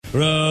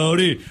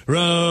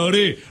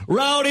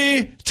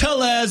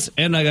Tellez,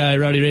 and my guy,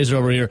 Rowdy Razor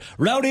over here.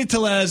 Rowdy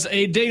Tellez,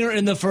 a dinger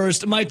in the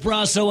first. Mike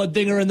Brasso, a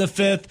dinger in the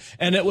fifth.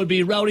 And it would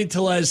be Rowdy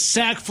Tellez,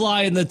 sack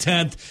fly in the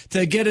 10th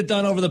to get it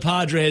done over the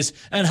Padres.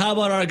 And how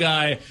about our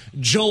guy,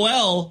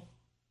 Joel,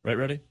 right,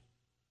 ready?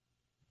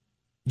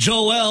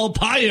 Joel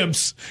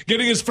Payamps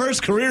getting his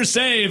first career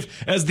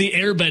save as the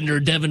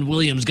airbender Devin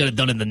Williams got it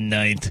done in the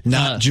 9th.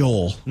 Not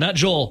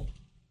Joel.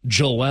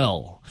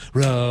 Joel.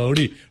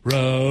 Rowdy.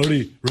 How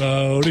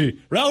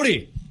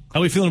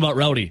are we feeling about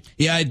Rowdy?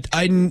 Yeah,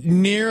 I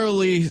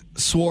nearly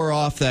swore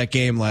off that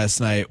game last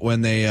night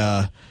when they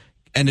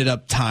ended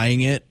up tying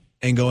it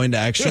and going to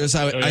extras.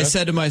 I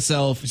said to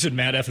myself... You said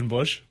Matt F. and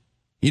Bush?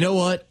 You know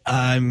what?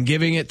 I'm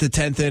giving it the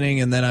 10th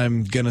inning, and then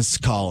I'm going to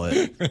call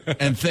it.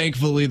 And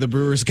thankfully, the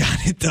Brewers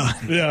got it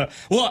done. Yeah.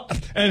 Well,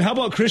 and how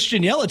about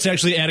Christian Yelich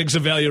actually adding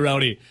some value,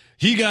 Rowdy?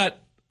 He got...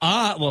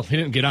 he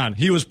didn't get on.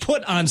 He was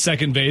put on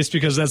second base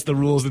because that's the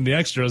rules in the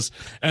extras.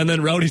 And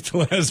then Rowdy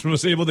Tellez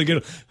was able to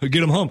get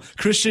him home.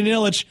 Christian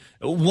Yelich,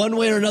 one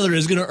way or another,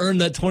 is going to earn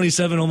that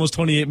almost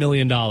 $28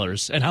 million.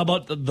 And how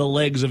about the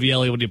legs of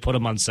Yelich when you put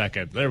him on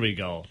second? There we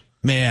go.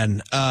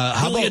 Man,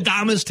 how about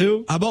Adames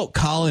too? How about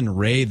Colin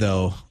Ray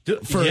though?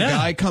 For a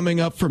guy coming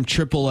up from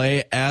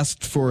AAA,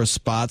 asked for a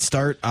spot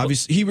start.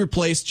 Obviously, he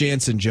replaced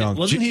Jansen Junk.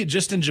 Wasn't he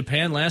just in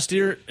Japan last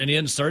year, and he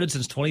hadn't started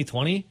since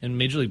 2020 in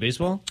Major League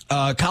Baseball?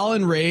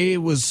 Colin Ray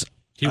was.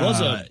 He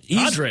was a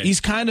Padre. He's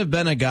kind of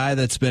been a guy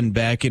that's been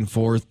back and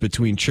forth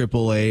between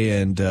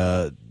AAA and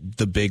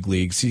the big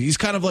leagues. He's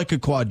kind of like a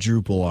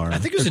quadruple arm. I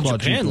think he was in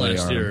Japan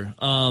last year.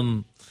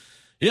 How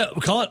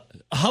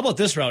about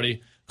this,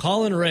 Rowdy?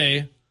 Colin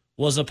Ray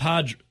was a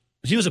Padre.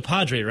 He was a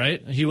Padre,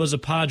 right? He was a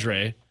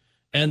Padre.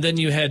 And then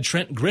you had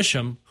Trent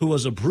Grisham, who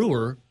was a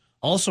Brewer,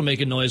 also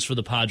making noise for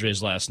the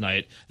Padres last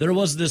night. There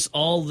was this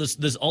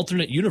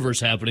alternate universe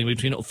happening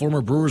between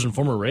former Brewers and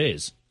former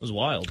Rays. It was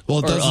wild. Well,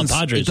 it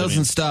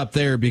doesn't stop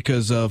there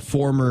because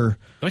former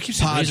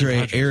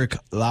Padre Eric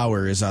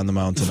Lauer is on the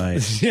mound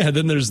tonight. Yeah,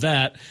 then there's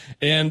that.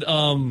 And,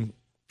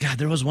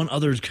 there was one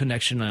other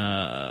connection.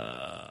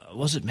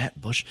 Was it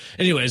Matt Bush?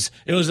 Anyways,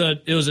 it was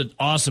an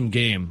awesome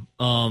game.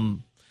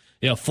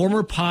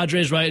 Former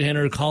Padres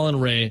right-hander Colin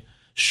Ray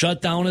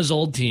shut down his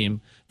old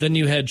team. Then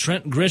you had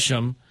Trent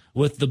Grisham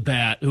with the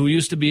bat, who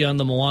used to be on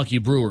the Milwaukee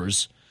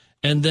Brewers.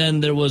 And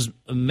then there was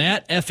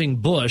Matt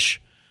effing Bush,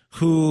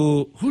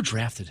 who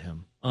drafted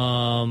him. It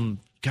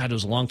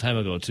was a long time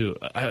ago, too.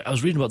 I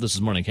was reading about this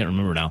morning. I can't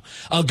remember now.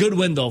 A good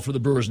win, though, for the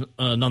Brewers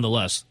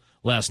nonetheless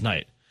last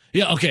night.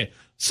 Yeah, okay.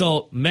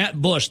 So Matt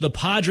Bush, the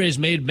Padres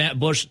made Matt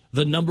Bush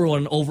the number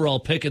 1 overall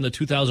pick in the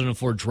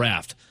 2004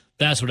 draft.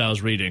 That's what I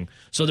was reading.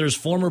 So there's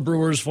former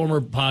Brewers, former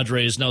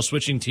Padres now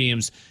switching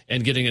teams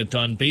and getting it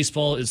done.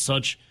 Baseball is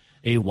such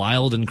a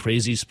wild and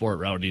crazy sport,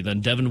 Rowdy. Then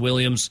Devin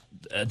Williams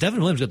got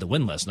the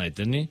win last night,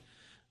 didn't he?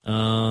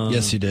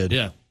 Yes, he did.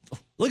 Yeah.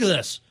 Look at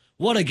this.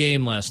 What a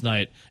game last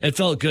night. It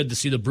felt good to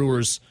see the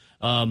Brewers,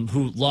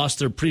 who lost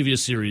their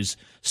previous series,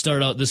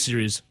 start out this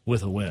series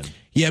with a win.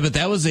 Yeah, but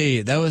that was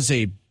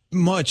a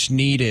much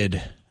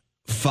needed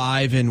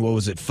 5 and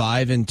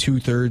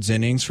 2/3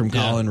 innings from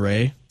Colin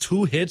Ray.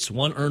 2 hits,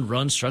 1 earned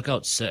run, struck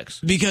out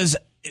 6. Because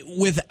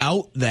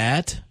without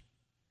that,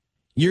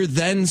 you're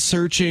then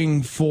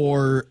searching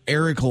for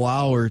Eric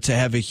Lauer to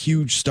have a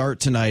huge start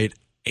tonight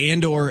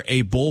and or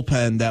a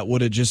bullpen that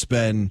would have just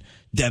been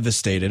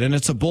devastated. And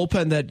it's a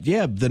bullpen that,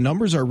 the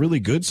numbers are really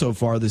good so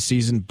far this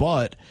season,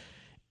 but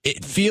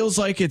it feels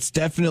like it's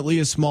definitely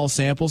a small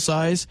sample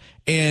size.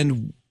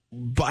 And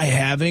by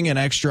having an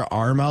extra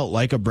arm out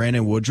like a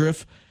Brandon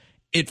Woodruff,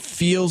 it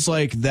feels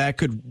like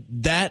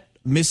that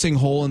missing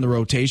hole in the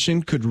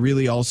rotation could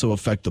really also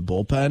affect the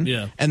bullpen.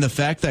 Yeah. And the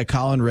fact that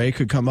Colin Ray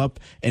could come up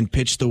and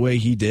pitch the way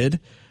he did,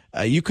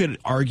 you could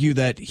argue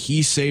that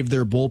he saved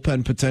their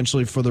bullpen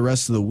potentially for the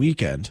rest of the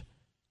weekend.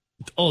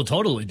 Oh,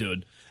 totally,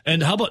 dude.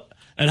 And how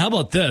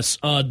about this?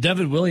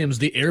 Devin Williams,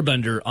 the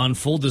airbender, on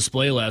full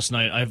display last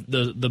night.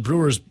 The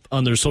Brewers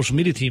on their social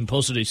media team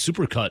posted a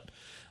supercut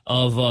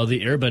of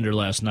the airbender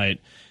last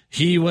night.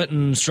 He went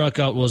and struck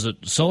out, was it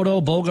Soto,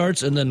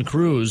 Bogarts, and then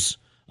Cruz?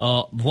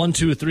 1,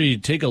 2, 3.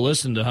 Take a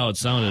listen to how it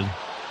sounded.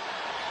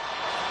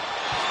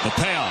 The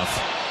payoff.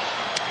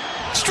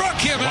 Struck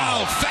him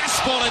out.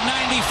 Fastball at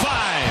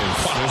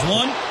 95. There's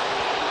one.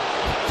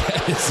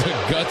 That is a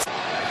guts.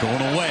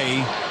 Going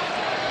away.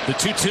 The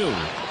 2-2.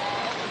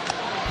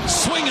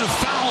 Swing and a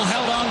foul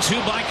held on to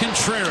by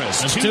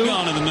Contreras. That's 2 2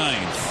 gone in the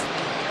 9th.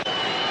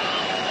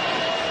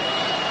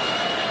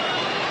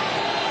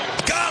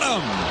 Got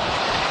him.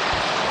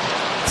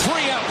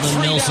 3 out. The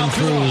 3 Nelson down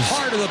through the Cruz.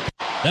 heart of the.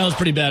 That was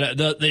pretty bad.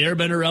 The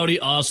airbender, Rowdy,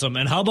 awesome.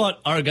 And how about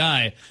our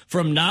guy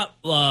from not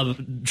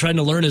trying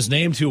to learn his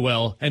name too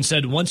well and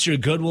said, once you're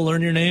good, we'll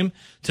learn your name,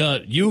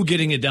 to you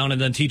getting it down and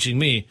then teaching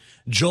me,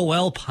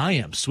 Joel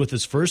Payamps with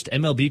his first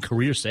MLB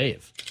career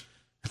save.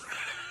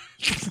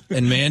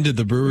 And man, did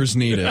the Brewers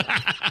need it.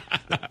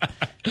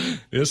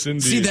 Yes,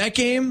 indeed. See, that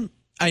game,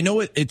 I know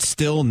it's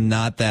still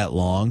not that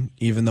long,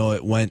 even though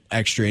it went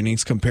extra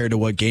innings compared to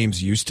what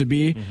games used to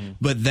be. Mm-hmm.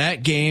 But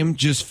that game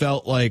just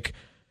felt like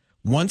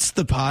once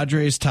the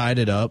Padres tied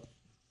it up,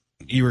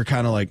 you were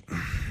kind of like,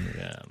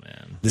 yeah,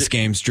 man, this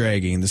game's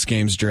dragging. This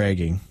game's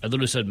dragging. I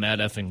literally said Matt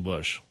effing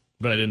Bush,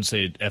 but I didn't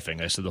say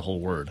effing. I said the whole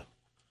word.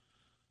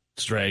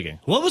 It's dragging.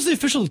 What was the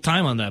official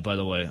time on that, by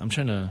the way?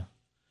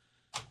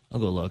 I'll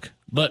go look.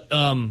 But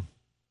what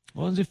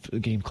was the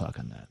game clock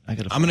on that?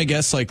 I'm gonna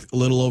guess like a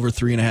little over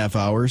 3.5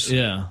 hours.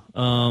 Yeah.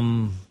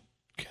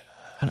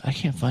 I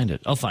can't find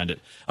it. I'll find it.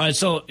 All right.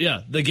 So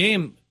yeah, the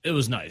game, it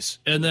was nice.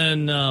 And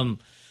then,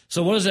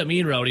 so what does that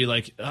mean, Rowdy?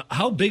 Like,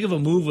 how big of a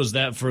move was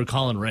that for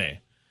Colin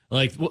Ray?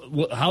 Like,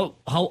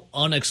 how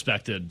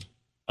unexpected,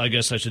 I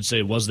guess I should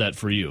say, was that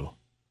for you?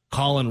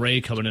 Colin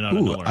Ray coming in out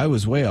of nowhere. I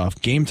was way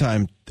off. Game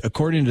time,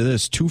 according to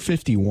this,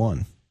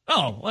 2:51.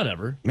 Oh,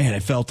 whatever. Man,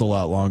 it felt a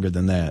lot longer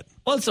than that.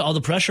 Well, it's all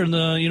the pressure in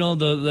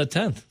the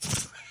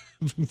 10th.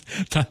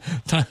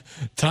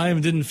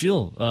 Time didn't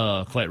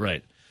feel quite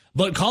right.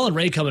 But Colin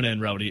Ray coming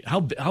in, Rowdy,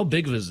 how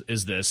big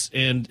is this?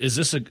 And is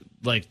this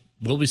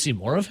will we see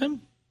more of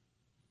him?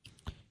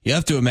 You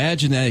have to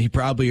imagine that he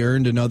probably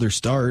earned another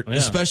start,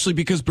 especially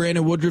because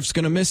Brandon Woodruff's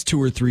going to miss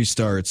 2 or 3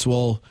 starts.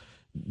 Well,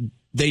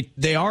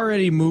 they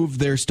already moved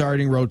their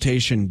starting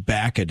rotation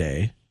back a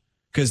day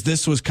because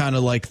this was kind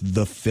of like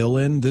the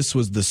fill-in. This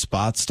was the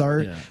spot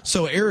start. Yeah.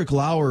 So Eric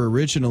Lauer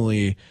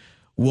originally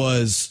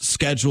was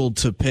scheduled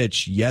to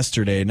pitch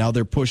yesterday. Now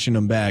they're pushing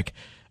him back.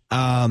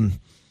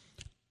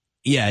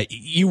 Yeah,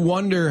 you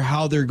wonder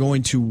how they're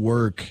going to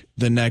work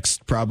the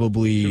next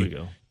probably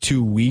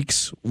 2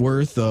 weeks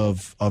worth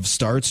of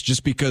starts,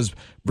 just because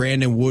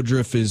Brandon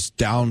Woodruff is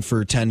down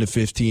for 10 to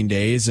 15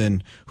 days.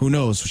 And who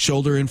knows,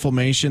 shoulder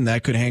inflammation,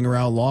 that could hang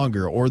around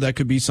longer, or that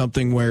could be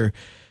something where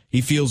he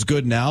feels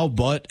good now,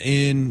 but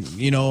in,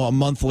 a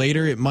month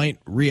later, it might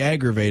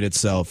re-aggravate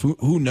itself.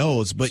 Who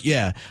knows? But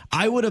yeah,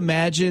 I would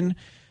imagine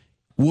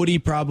Woody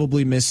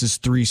probably misses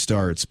 3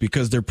 starts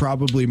because they're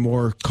probably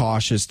more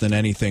cautious than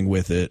anything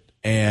with it.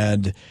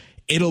 And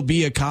it'll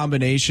be a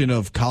combination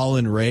of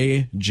Colin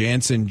Ray,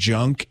 Jansen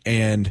Junk,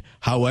 and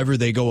however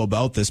they go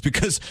about this.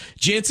 Because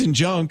Jansen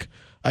Junk,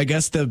 I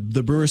guess the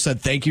Brewers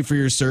said thank you for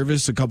your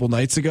service a couple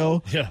nights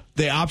ago. Yeah.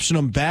 They option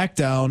him back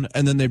down,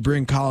 and then they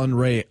bring Colin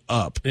Ray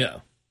up. Yeah.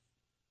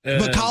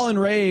 But Colin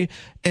Ray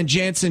and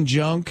Jansen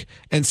Junk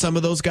and some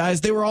of those guys,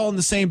 they were all in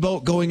the same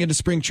boat going into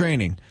spring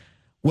training.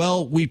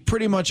 Well, we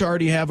pretty much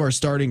already have our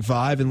starting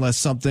 5 unless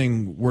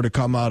something were to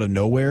come out of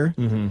nowhere.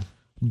 Mm-hmm.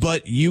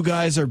 But you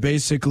guys are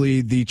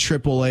basically the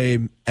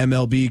AAA,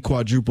 MLB,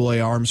 quadruple A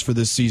arms for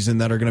this season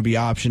that are going to be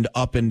optioned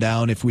up and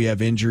down if we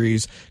have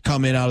injuries,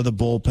 come in out of the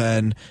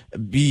bullpen,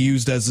 be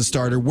used as a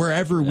starter,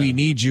 wherever we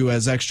need you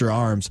as extra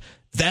arms.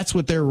 That's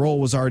what their role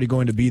was already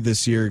going to be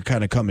this year,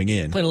 kind of coming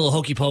in. Playing a little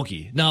hokey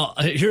pokey. Now,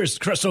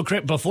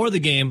 before the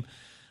game,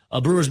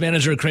 Brewers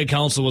manager Craig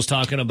Counsell was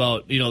talking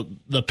about,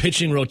 the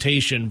pitching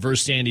rotation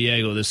versus San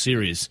Diego this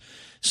series.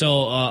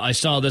 So I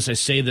saw this, I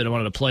saved it, I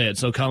wanted to play it.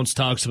 So Counts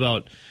talks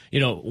about,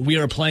 we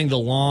are playing the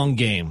long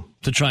game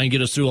to try and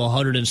get us through a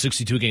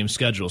 162-game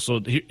schedule. So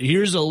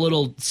here's a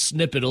little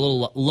snippet, a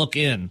little look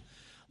in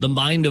the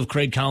mind of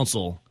Craig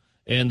Counsell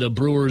and the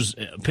Brewers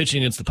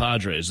pitching against the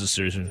Padres this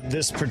series.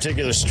 This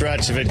particular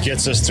stretch, if it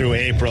gets us through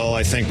April,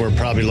 I think we're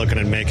probably looking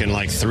at making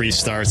like 3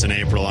 starts in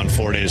April on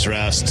 4 days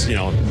rest,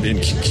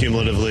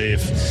 cumulatively.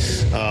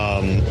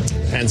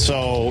 And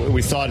so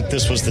we thought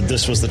this was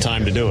the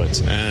time to do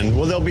it. And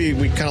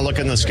we kind of look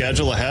in the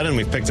schedule ahead, and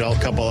we picked out a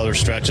couple other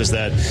stretches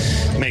that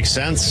make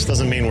sense.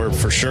 Doesn't mean we're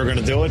for sure going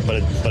to do it,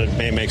 but it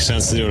may make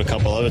sense to do it a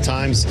couple other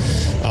times.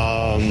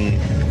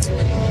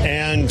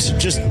 And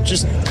just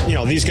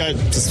these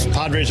guys, the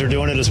Padres are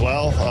doing it as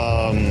well.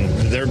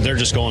 They're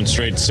just going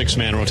straight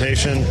 6-man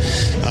rotation,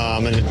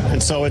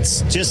 and so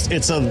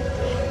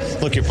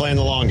look, you're playing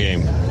the long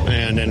game,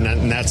 and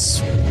that's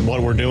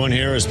what we're doing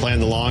here, is playing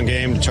the long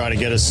game to try to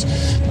get us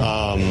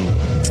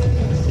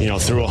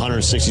through a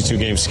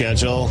 162-game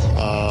schedule,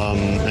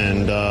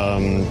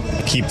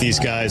 and keep these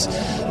guys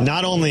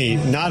not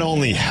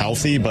only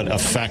healthy but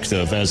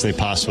effective as they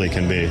possibly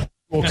can be.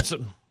 That's a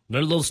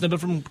little snippet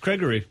from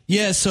Gregory.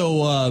 Yeah,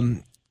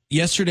 so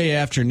yesterday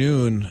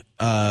afternoon,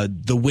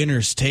 the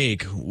Winner's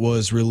Take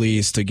was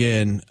released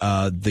again,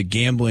 the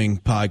gambling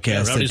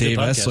podcast that Dave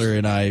Essler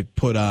and I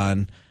put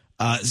on.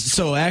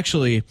 So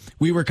actually,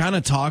 we were kind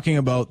of talking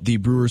about the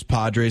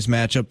Brewers-Padres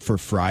matchup for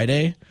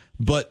Friday,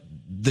 but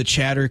the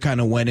chatter kind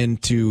of went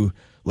into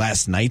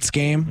last night's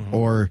game,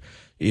 or,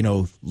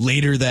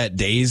 later that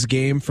day's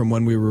game from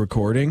when we were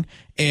recording.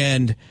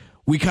 And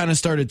we kind of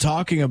started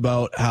talking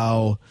about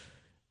how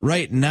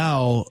right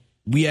now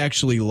we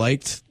actually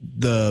liked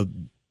the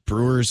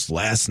Brewers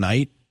last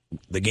night,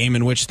 the game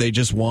in which they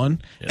just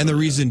won. Yeah, and the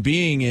reason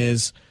being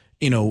is,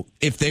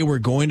 if they were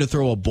going to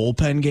throw a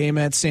bullpen game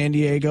at San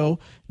Diego,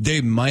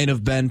 they might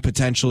have been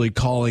potentially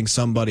calling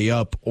somebody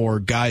up, or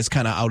guys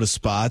kind of out of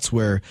spots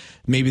where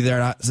maybe they're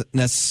not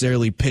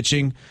necessarily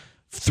pitching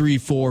 3,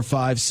 4,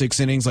 5, 6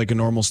 innings like a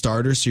normal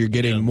starter. So you're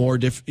getting more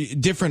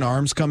different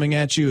arms coming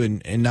at you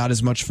and not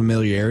as much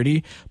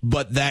familiarity.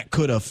 But that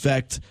could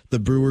affect the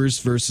Brewers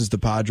versus the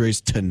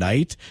Padres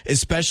tonight,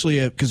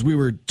 especially because we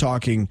were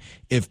talking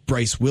if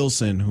Bryce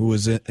Wilson, who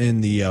was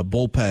in the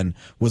bullpen,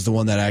 was the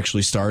one that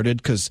actually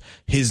started, because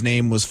his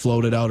name was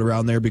floated out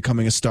around there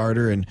becoming a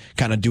starter and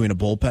kind of doing a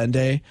bullpen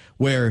day,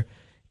 where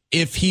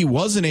if he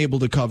wasn't able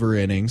to cover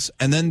innings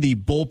and then the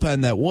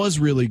bullpen that was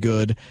really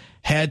good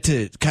had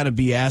to kind of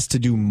be asked to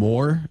do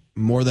more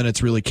than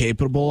it's really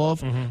capable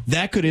of,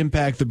 that could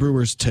impact the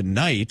Brewers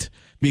tonight,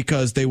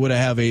 because they would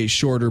have a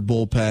shorter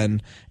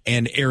bullpen,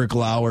 and Eric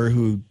Lauer,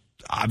 who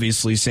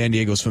obviously San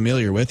Diego's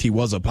familiar with, he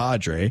was a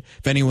Padre.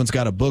 If anyone's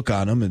got a book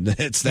on him, and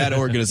it's that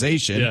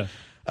organization.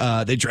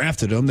 They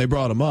drafted him, they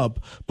brought him up,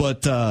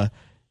 but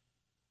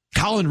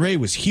Colin Ray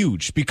was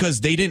huge because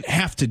they didn't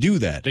have to do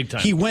that. Big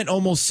time. He went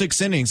almost 6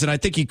 innings, and I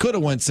think he could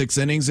have went 6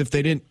 innings if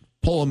they didn't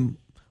pull him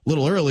a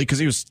little early, because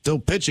he was still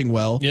pitching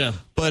well. Yeah.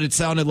 But it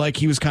sounded like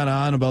he was kind of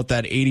on about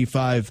that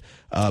 85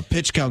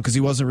 pitch count, because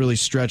he wasn't really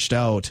stretched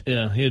out.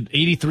 Yeah, he had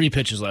 83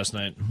 pitches last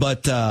night.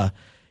 But,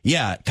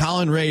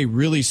 Colin Ray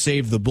really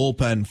saved the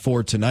bullpen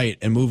for tonight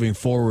and moving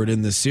forward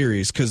in this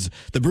series, because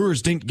the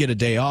Brewers didn't get a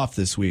day off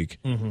this week.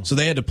 So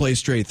they had to play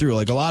straight through.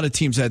 Like a lot of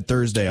teams had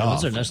Thursday off.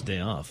 When's their next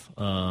day off?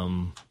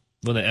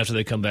 After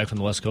they come back from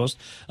the West Coast.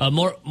 We'll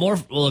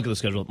look at the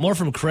schedule. More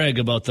from Craig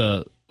about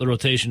the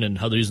rotation and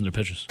how they're using their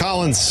pitchers.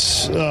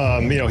 Collins,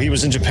 he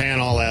was in Japan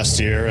all last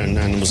year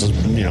and was,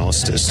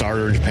 a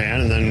starter in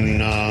Japan. And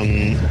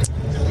then,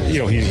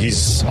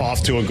 he's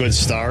off to a good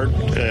start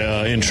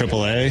in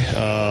AAA.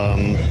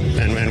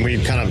 And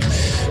we kind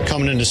of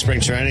coming into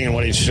spring training, and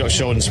what he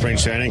showed in spring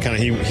training, kind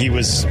of he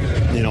was,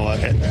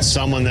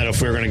 someone that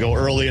if we were going to go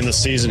early in the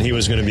season, he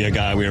was going to be a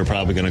guy we were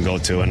probably going to go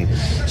to. And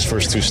his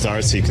first 2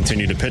 starts, he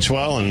continued to pitch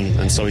well,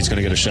 and so he's going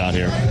to get a shot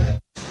here.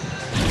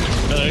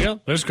 There you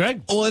go. There's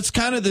Craig. Well, it's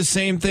kind of the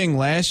same thing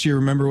last year.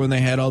 Remember when they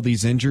had all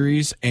these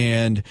injuries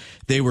and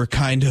they were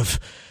kind of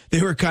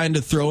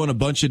throwing a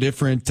bunch of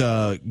different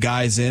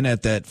guys in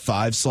at that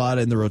 5 slot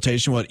in the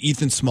rotation.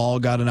 Ethan Small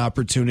got an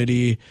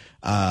opportunity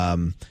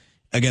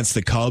against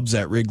the Cubs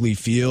at Wrigley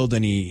Field,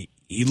 and he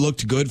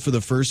looked good for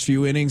the first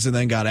few innings and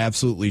then got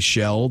absolutely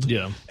shelled.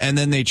 Yeah. And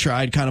then they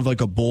tried kind of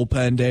like a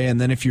bullpen day, and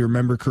then if you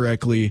remember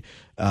correctly,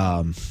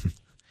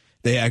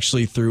 they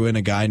actually threw in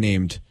a guy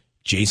named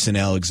Jason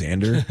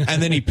Alexander,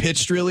 and then he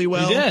pitched really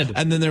well. He did.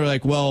 And then they were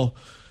like, well,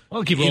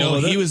 I'll keep rolling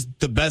with he it. was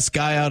the best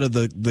guy out of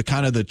the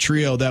kind of the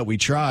trio that we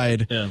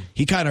tried. Yeah.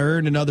 He kind of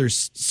earned another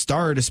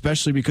start,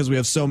 especially because we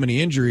have so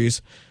many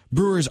injuries.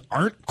 Brewers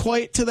aren't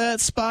quite to that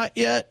spot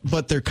yet,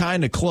 but they're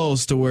kind of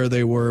close to where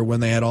they were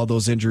when they had all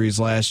those injuries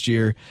last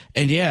year.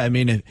 And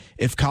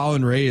if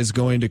Colin Ray is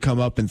going to come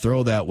up and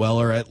throw that well,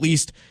 or at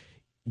least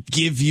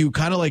give you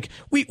kind of like,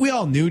 we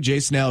all knew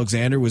Jason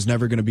Alexander was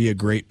never going to be a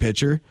great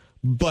pitcher,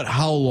 but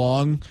how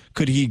long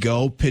could he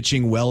go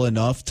pitching well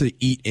enough to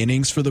eat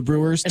innings for the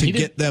Brewers to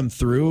get them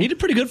through? He did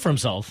pretty good for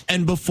himself.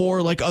 And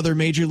before like other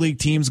major league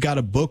teams got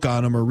a book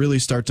on him or really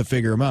start to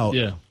figure him out.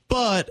 Yeah.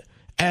 But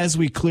as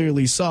we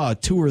clearly saw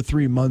 2 or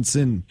 3 months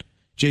in,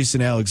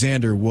 Jason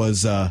Alexander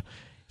was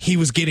he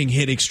was getting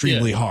hit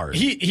extremely hard.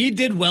 He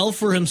did well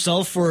for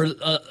himself for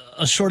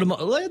a short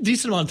amount, a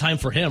decent amount of time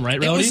for him, right,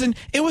 Rowdy?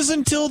 It was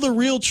until the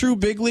real true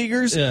big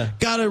leaguers Yeah.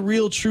 got a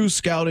real true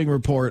scouting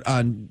report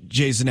on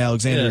Jason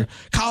Alexander.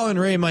 Yeah. Colin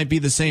Ray might be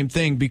the same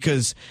thing,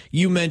 because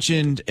you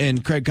mentioned,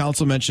 and Craig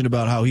Counsell mentioned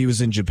about how he was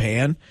in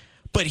Japan,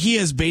 but he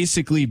has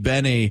basically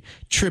been a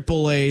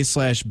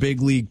AAA /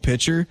 big league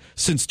pitcher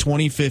since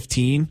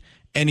 2015,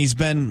 and he's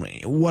been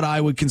what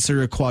I would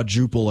consider a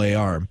quadruple A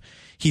arm.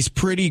 He's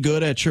pretty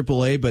good at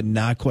AAA, but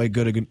not quite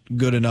good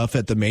enough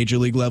at the major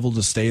league level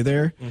to stay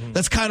there. Mm-hmm.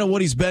 That's kind of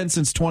what he's been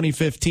since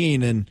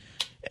 2015, and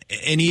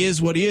he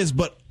is what he is.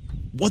 But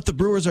what the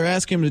Brewers are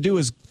asking him to do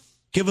is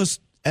give us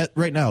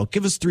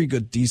 3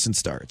 good, decent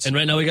starts. And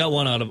right now we got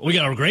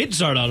a great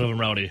start out of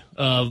him, Rowdy.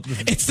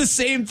 It's the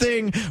same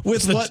thing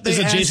with what they is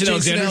it asked Jason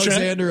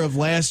Alexander of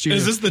last year.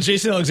 Is this the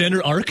Jason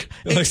Alexander arc?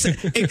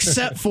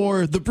 Except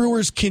for the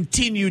Brewers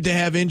continued to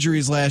have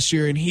injuries last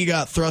year, and he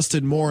got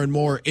thrusted more and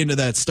more into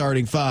that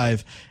starting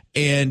 5.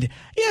 And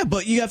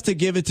but you have to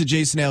give it to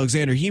Jason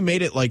Alexander. He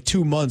made it like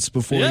 2 months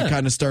before he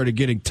kind of started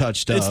getting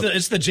touched up.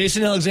 It's the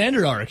Jason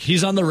Alexander arc.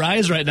 He's on the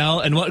rise right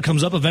now, and what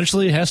comes up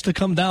eventually has to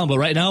come down. But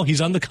right now,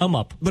 he's on the come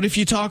up. But if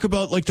you talk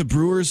about like the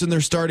Brewers and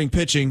their starting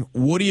pitching,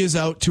 Woody is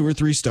out 2 or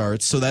 3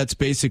 starts, so that's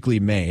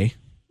basically May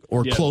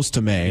or close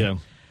to May. Yeah.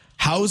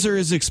 Hauser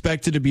is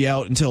expected to be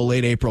out until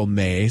late April,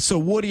 May. So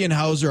Woody and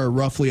Hauser are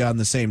roughly on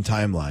the same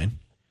timeline.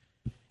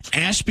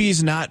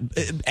 Ashby's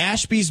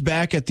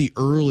back at the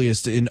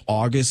earliest in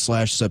August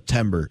 /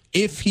 September,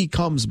 if he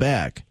comes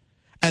back.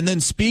 And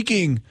then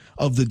speaking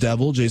of the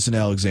Devil, Jason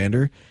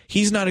Alexander,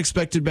 he's not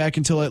expected back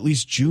until at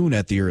least June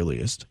at the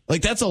earliest.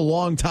 Like, that's a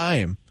long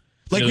time.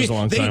 Like, a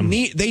long time.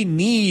 They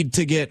need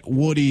to get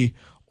Woody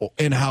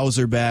and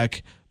Hauser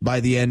back by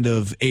the end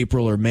of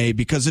April or May,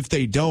 because if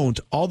they don't,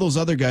 all those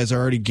other guys are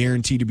already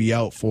guaranteed to be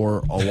out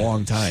for a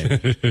long time.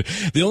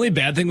 The only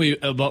bad thing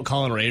about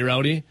Colin Ray,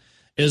 Rowdy,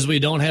 is we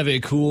don't have a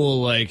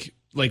cool, like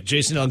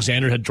Jason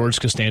Alexander had George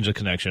Costanza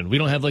connection. We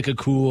don't have like a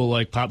cool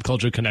like pop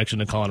culture connection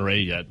to Colin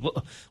Ray yet.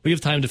 We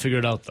have time to figure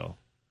it out though.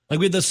 Like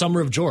we had the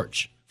Summer of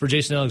George for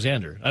Jason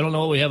Alexander. I don't know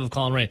what we have of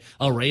Colin Ray.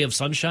 A ray of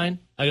sunshine?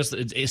 I guess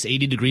it's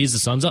 80 degrees, the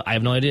sun's up. I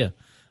have no idea.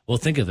 We'll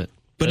think of it.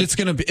 But it's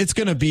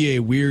gonna be a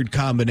weird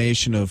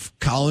combination of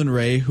Colin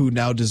Ray, who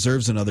now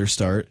deserves another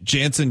start,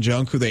 Jansen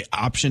Junk, who they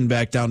optioned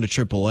back down to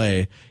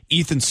AAA,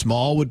 Ethan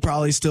Small would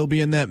probably still be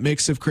in that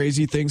mix if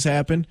crazy things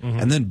happen,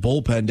 and then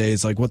bullpen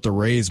days like what the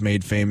Rays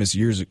made famous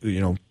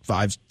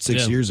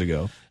 5-6 years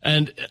ago.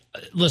 And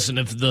listen,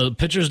 if the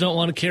pitchers don't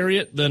want to carry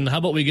it, then how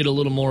about we get a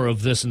little more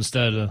of this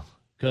instead?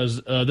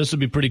 Because this would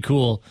be pretty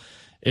cool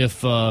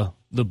if the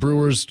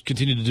Brewers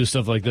continue to do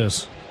stuff like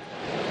this.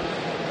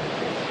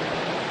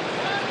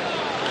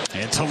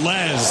 And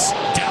Tellez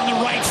down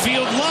the right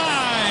field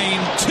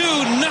line,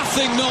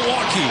 2-0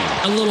 Milwaukee.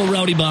 A little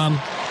rowdy bomb.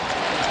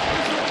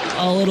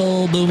 A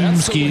little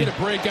That's the way boomski.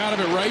 to break out of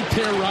it right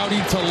there. Rowdy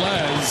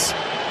Tellez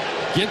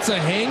gets a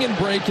hanging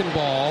breaking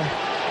ball.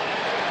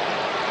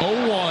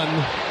 0-1.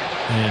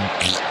 And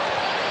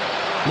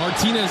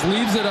Martinez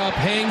leaves it up,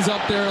 hangs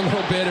up there a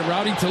little bit, and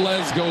Rowdy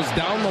Tellez goes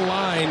down the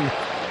line.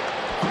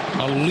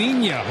 A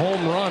Linya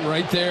home run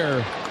right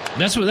there.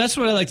 that's what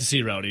I like to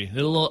see, Rowdy.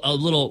 A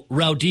little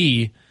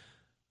Rowdy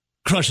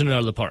crushing it out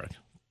of the park.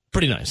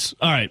 Pretty nice.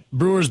 All right,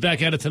 Brewers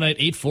back at it tonight,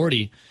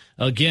 8:40.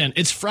 Again,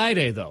 it's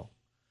Friday, though.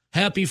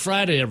 Happy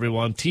Friday,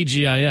 everyone.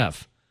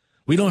 TGIF.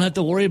 We don't have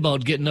to worry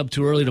about getting up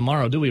too early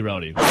tomorrow, do we,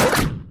 Rowdy?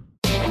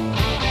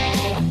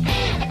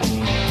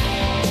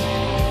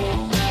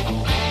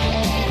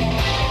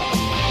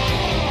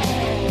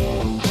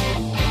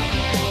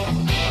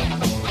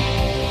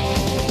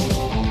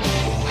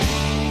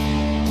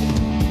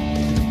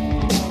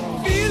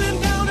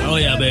 Oh,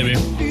 yeah, baby.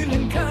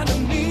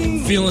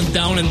 Feeling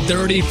down and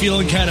dirty,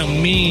 feeling kind of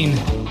mean.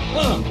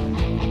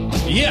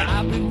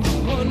 Yeah.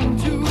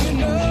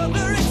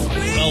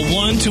 A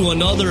one to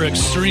another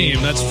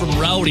extreme. That's from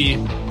Rowdy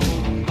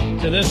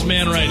to this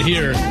man right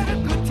here,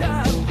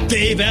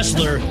 Dave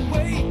Essler.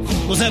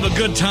 Let's have a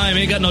good time.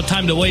 Ain't got no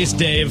time to waste,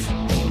 Dave.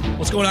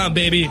 What's going on,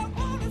 baby?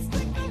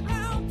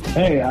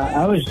 Hey,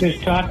 I was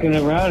just talking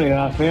to Rowdy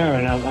off air,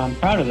 and I'm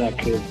proud of that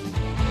kid.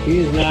 He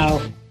is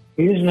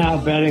now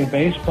betting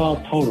baseball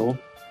total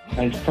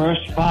his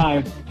first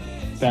 5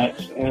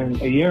 bets,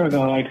 and a year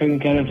ago I couldn't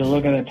get him to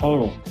look at a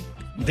total.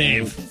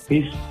 Dave.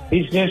 He's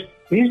just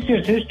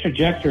his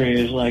trajectory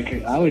is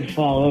like I would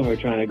fall over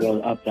trying to go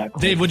up that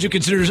quick. Dave, would you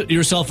consider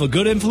yourself a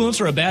good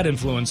influence or a bad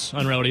influence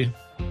on Rowdy?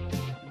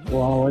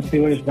 Well, let's see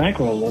what his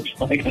bankroll looks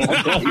like. And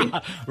I'll tell you.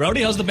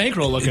 Rowdy, how's the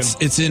bankroll looking?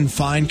 It's in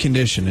fine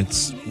condition.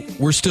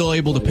 We're still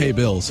able to pay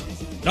bills.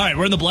 All right,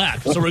 we're in the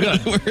black, so we're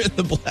good. We're in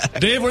the black.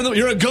 Dave,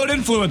 you're a good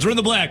influence. We're in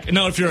the black.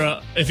 No, if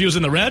he was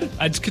in the red,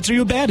 I'd consider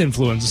you a bad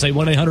influence. Say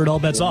 1-800 all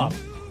bets off.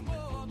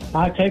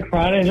 I take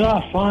Fridays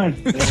off. Fine.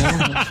 You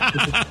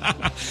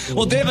know?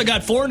 Well, Dave, I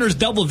got Foreigners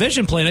Double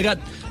Vision playing. You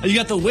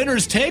got the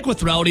Winner's Take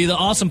with Rowdy, the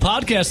awesome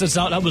podcast that's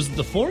out. That was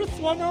the 4th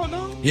one out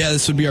now? Yeah,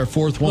 this would be our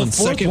 4th one. The 4th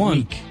Second one.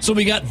 week. So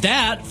we got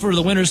that for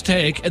the Winner's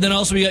Take, and then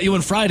also we got you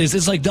on Fridays.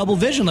 It's like Double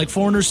Vision, like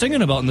Foreigners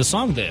singing about in the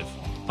song, Dave.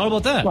 How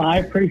about that? Well, I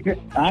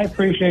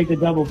appreciate the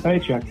double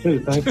paycheck too.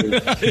 Thank you.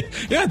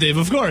 Yeah, Dave,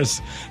 of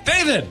course.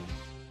 David,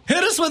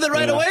 hit us with it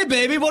right away,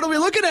 baby. What are we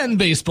looking at in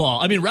baseball?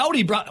 I mean,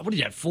 Rowdy brought, what did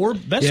you have, 4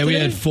 bets Yeah, today? we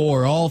had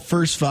 4. All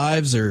first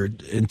 5s are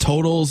in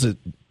totals.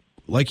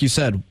 Like you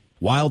said,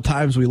 wild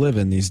times we live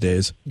in these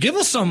days. Give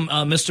us some,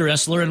 Mr.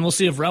 Essler, and we'll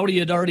see if Rowdy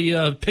had already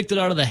picked it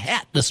out of the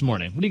hat this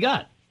morning. What do you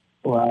got?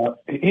 Well,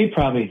 he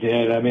probably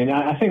did. I mean,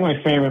 I think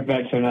my favorite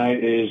bet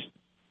tonight is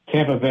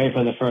Tampa Bay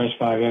for the first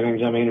 5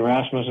 innings. I mean,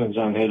 Rasmussen's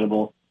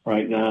unhittable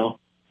right now.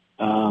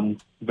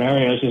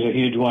 Barrios is a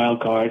huge wild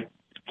card.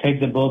 Take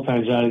the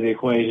bullpens out of the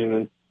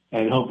equation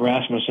and hope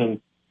Rasmussen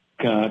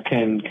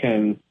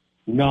can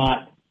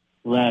not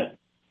let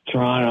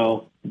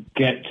Toronto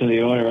get to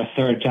the order a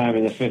third time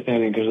in the 5th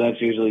inning, because that's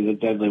usually the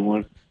deadly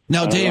one.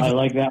 Now, Dave, I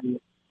like that.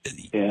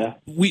 Yeah.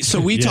 we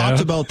talked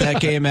about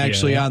that game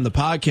actually on the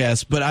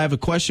podcast, but I have a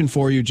question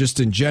for you just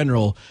in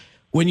general.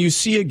 When you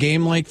see a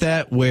game like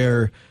that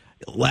where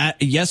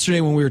yesterday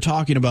when we were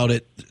talking about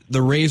it,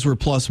 the Rays were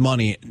plus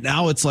money.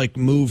 Now it's like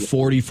move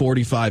 40,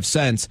 45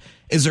 cents.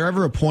 Is there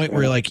ever a point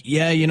where you're like,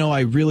 yeah, I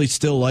really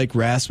still like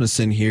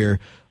Rasmussen here,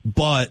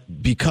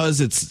 but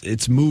because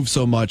it's moved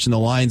so much and the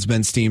line's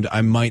been steamed,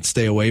 I might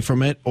stay away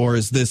from it? Or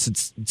is this, it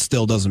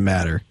still doesn't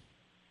matter?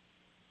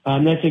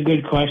 That's a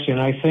good question.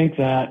 I think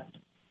that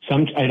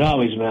it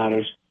always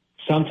matters.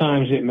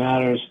 Sometimes it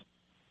matters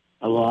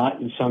a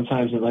lot, and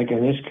sometimes, like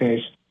in this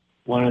case,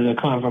 one of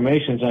the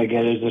confirmations I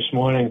get is this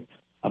morning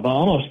about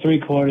almost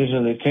 3/4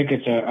 of the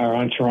tickets are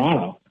on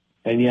Toronto,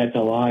 and yet the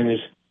line is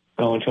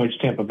going towards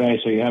Tampa Bay,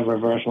 so you have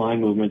reverse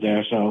line movement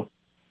there. So,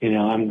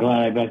 I'm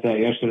glad I bet that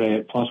yesterday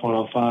at plus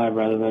 105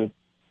 rather than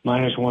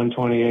minus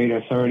 128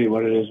 or 30,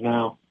 what it is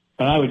now.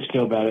 but I would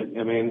still bet it.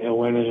 I mean, a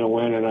win is a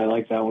win, and I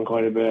like that one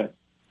quite a bit.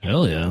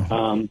 Hell yeah.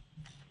 I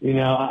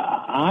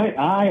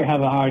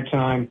have a hard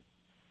time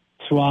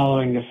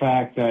swallowing the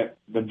fact that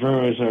the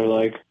Brewers are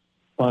like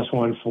plus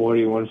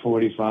 140,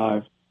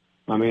 145.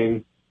 I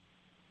mean,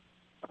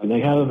 they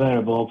have a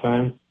better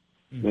bullpen.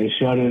 They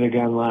showed it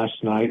again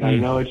last night. I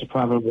know it's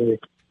probably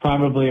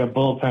a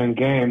bullpen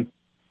game,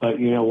 but,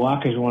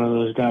 Walker's one of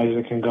those guys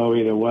that can go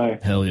either way.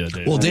 Hell yeah,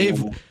 Dave. Well,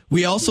 Dave,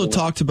 we also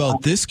talked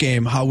about this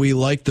game, how we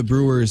liked the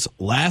Brewers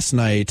last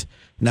night.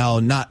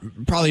 Now,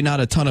 probably not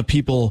a ton of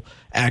people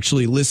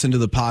actually listened to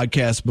the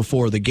podcast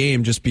before the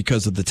game just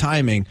because of the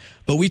timing,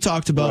 but we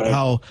talked about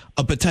how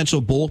a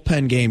potential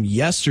bullpen game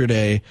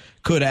yesterday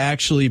could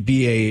actually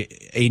be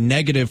a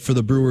negative for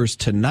the Brewers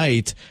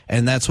tonight,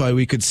 and that's why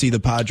we could see the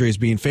Padres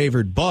being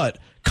favored. But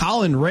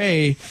Colin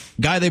Ray,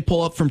 guy they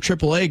pull up from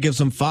AAA, gives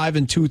them 5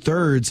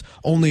 2/3,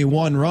 only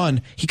 1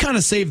 run. He kind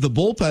of saved the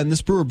bullpen.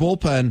 This Brewer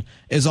bullpen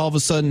is all of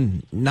a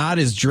sudden not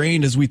as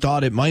drained as we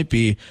thought it might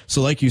be.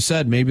 So like you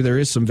said, maybe there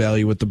is some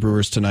value with the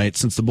Brewers tonight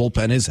since the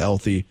bullpen is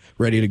healthy,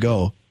 ready to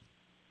go.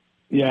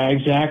 Yeah,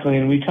 exactly.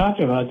 And we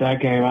talked about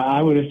that game.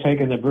 I would have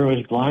taken the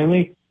Brewers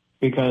blindly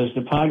because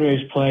the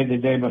Padres played the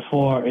day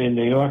before in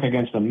New York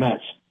against the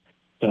Mets.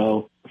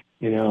 So,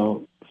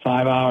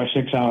 5-hour,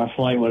 6-hour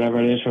flight, whatever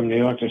it is, from New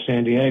York to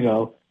San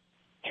Diego,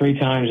 3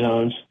 time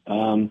zones.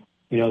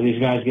 These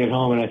guys get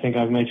home, and I think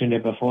I've mentioned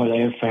it before, they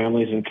have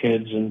families and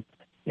kids and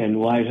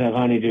wives have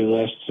honey-do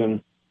lists,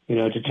 and,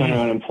 to turn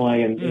around and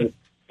play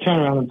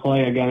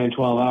again in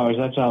 12 hours,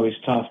 that's always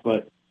tough.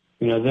 But,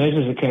 this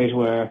is a case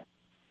where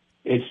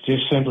it's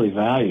just simply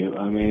value.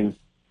 I mean,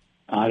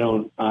 I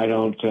totally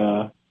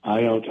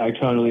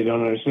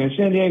don't understand.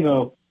 San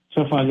Diego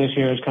so far this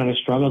year has kind of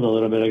struggled a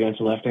little bit against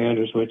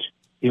left-handers, which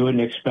you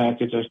wouldn't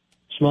expect. It's a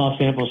small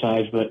sample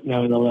size, but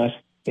nevertheless,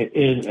 it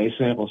is a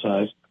sample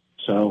size.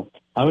 So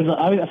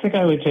I think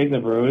I would take the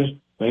Brewers.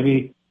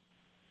 Maybe,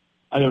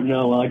 I don't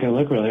know. Well, I can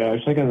look really hard. I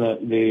was thinking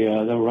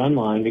the run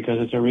line because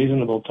it's a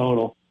reasonable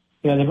total.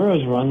 Yeah, the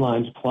Brewers run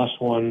line's plus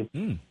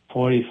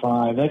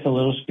 145. That's a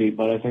little steep,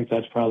 but I think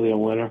that's probably a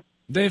winner.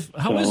 Dave,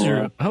 how is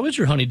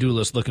your honey-do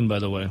list looking, by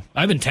the way?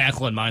 I've been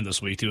tackling mine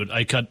this week, dude.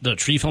 I cut the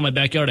tree from my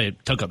backyard. I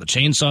took out the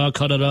chainsaw,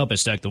 cut it up. I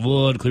stacked the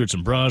wood, cleared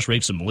some brush,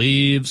 raked some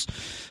leaves.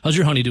 How's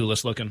your honey-do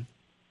list looking?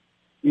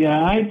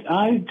 Yeah,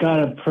 I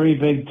got a pretty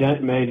big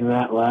dent made in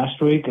that last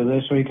week. And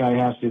this week, I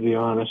have to be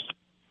honest,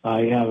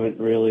 I haven't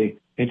really.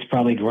 It's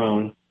probably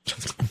grown.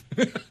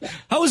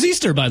 How was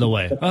Easter, by the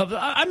way?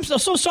 I'm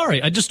so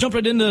sorry. I just jumped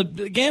right into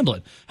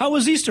gambling. How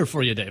was Easter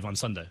for you, Dave, on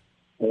Sunday?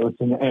 It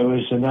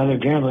was another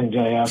gambling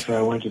day after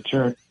I went to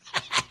church.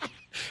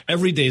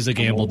 Every day's a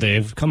gamble,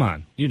 Dave. Come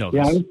on. You know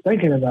this. Yeah, I was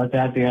thinking about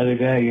that the other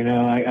day.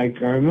 I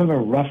remember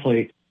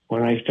roughly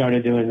when I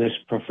started doing this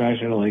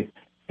professionally,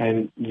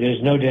 and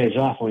there's no days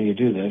off when you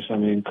do this. I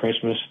mean,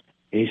 Christmas,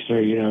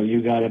 Easter,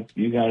 you gotta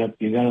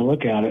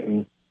look at it.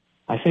 And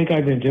I think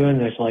I've been doing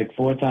this like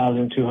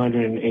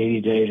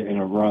 4,280 days in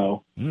a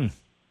row.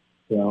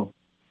 So,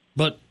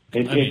 but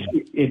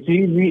it's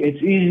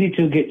easy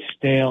to get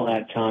stale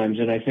at times,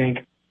 and I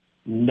think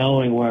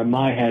knowing where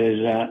my head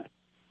is at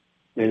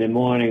in the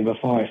morning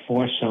before I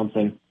force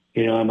something,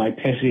 am I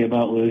pissy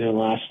about losing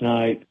last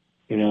night?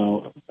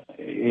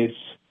 It's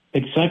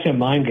such a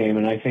mind game,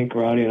 and I think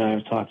Rowdy and I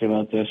have talked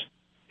about this.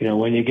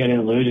 When you get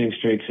in losing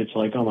streaks, it's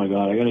like, oh my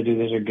God, I got to do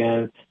this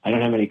again. I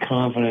don't have any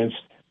confidence.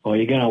 Or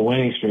you get on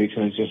winning streaks,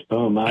 and it's just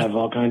boom. I have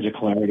all kinds of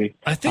clarity.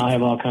 I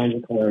have all kinds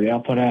of clarity. I'll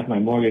put half my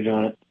mortgage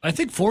on it. I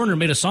think Foreigner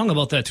made a song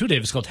about that too,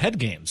 Dave. It's called Head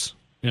Games.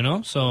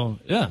 So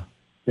yeah.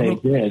 They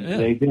did. Yeah.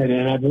 They did.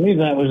 And I believe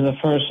that was the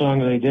first song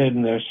they did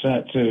in their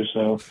set, too.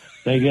 So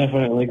they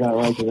definitely got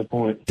right to the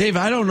point. Dave,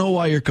 I don't know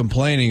why you're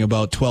complaining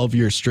about 12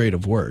 years straight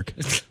of work.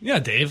 Yeah,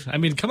 Dave. I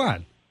mean, come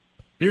on.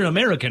 You're an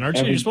American, aren't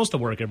you? You're supposed to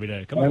work every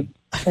day. Come on.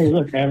 Hey,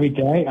 look, every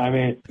day. I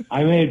mean,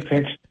 I made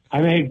picks. I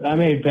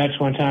made bets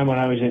one time when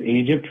I was in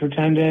Egypt for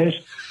 10 days.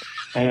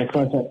 And, of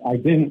course, I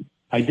didn't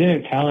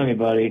tell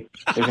anybody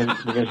because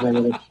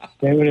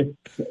they would have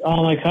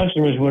all my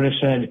customers would have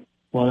said,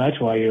 well,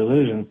 that's why you're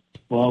losing.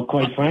 Well,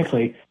 quite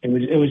frankly, it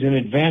was an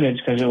advantage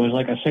because it was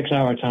like a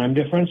 6-hour time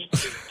difference.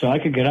 So I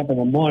could get up in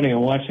the morning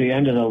and watch the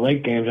end of the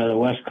late games on the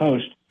West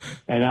Coast,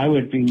 and I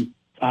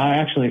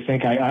actually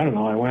think I don't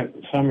know, I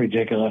went some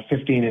ridiculous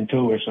 15-2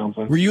 or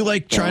something. Were you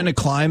trying to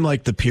climb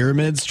the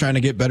pyramids, trying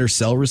to get better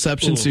cell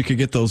reception so you could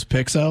get those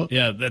picks out?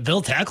 Yeah,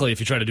 they'll tackle you if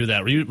you try to do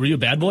that. Were you a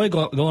bad boy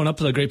going up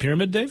to the Great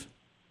Pyramid, Dave?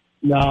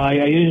 No,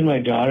 I used my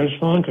daughter's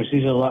phone because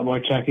she's a lot more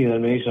techy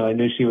than me, so I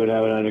knew she would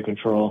have it under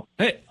control.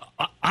 Hey,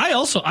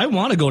 I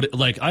want to go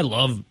to, I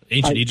love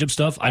ancient Egypt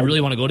stuff. I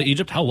really want to go to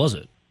Egypt. How was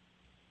it?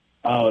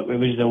 Oh, it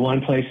was the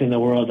one place in the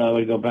world I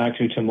would go back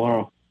to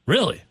tomorrow.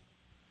 Really?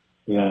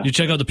 Yeah. You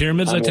check out the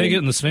pyramids, I take it,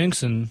 and the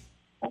Sphinx, and...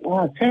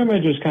 Well,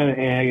 pyramids was kind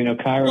of,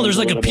 Cairo... Well, there's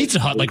a Pizza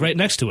Hut, right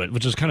next to it,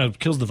 which just kind of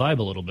kills the vibe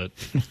a little bit.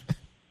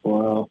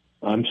 Well,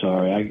 I'm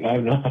sorry.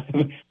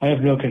 I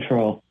have no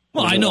control.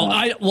 Well, I know.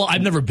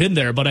 I've never been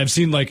there, but I've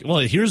seen,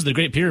 here's the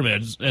Great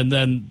Pyramids, and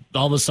then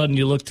all of a sudden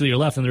you look to your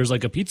left, and there's, a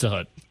Pizza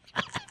Hut.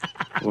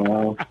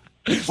 Well,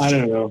 I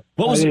don't know.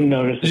 What was I didn't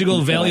notice. Did you go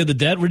to Valley of the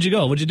Dead? Where'd you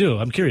go? What'd you do?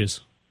 I'm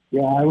curious.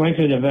 Yeah, I went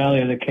to the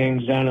Valley of the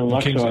Kings down in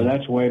Luxor. Kings.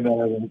 That's way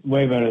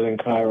better than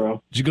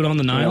Cairo. Did you go down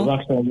the Nile?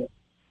 Luxor,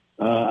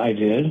 I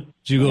did.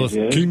 Did you go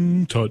with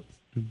King Tut?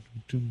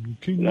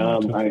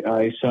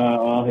 I saw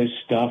all his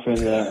stuff in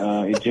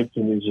the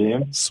Egyptian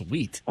Museum.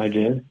 Sweet. I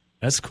did.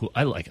 That's cool.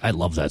 I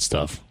love that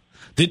stuff.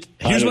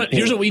 Here's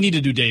what we need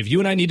to do, Dave. You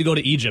and I need to go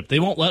to Egypt. They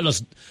won't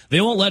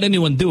let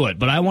anyone do it,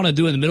 but I want to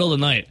do it in the middle of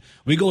the night.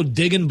 We go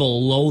digging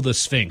below the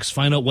Sphinx,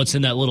 find out what's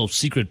in that little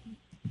secret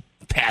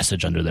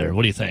passage under there.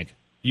 What do you think?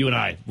 You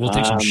and we'll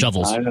take some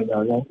shovels. I don't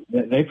know.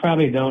 They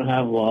probably don't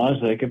have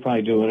laws. They could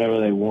probably do whatever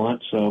they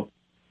want. So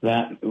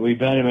that we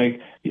better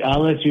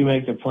I'll let you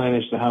make the plan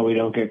as to how we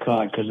don't get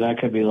caught, because that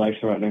could be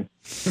life-threatening.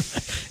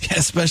 Yeah,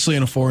 especially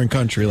in a foreign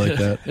country like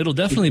that. It'll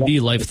definitely be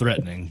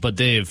life-threatening. But,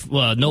 Dave,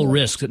 no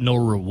risk, no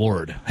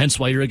reward. Hence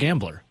why you're a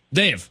gambler.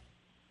 Dave,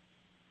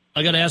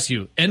 I got to ask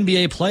you,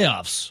 NBA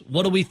playoffs.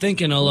 What are we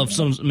thinking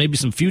of maybe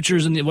some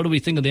futures? What do we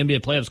think of the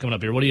NBA playoffs coming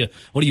up here? What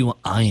are you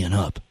eyeing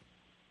up?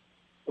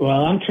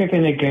 Well, I'm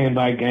taking it game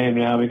by game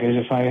now, because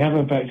if I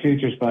haven't bet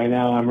futures by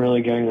now, I'm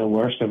really getting the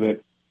worst of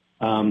it.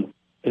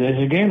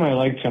 There's a game I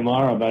like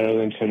tomorrow better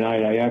than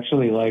tonight. I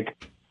actually like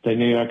the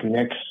New York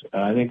Knicks.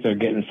 I think they're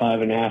getting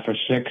 5.5 or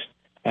 6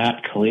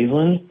 at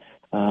Cleveland.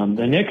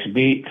 The Knicks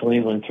beat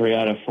Cleveland 3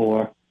 out of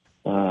 4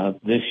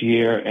 this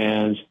year,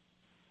 and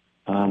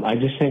I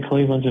just think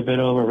Cleveland's a bit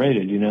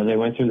overrated. You know, they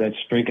went through that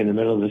streak in the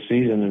middle of the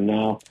season, and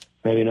now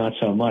maybe not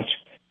so much.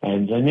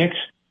 And the Knicks,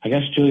 I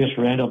guess Julius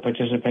Randle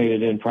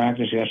participated in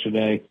practice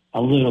yesterday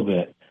a little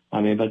bit. I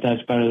mean, but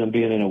that's better than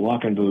being in a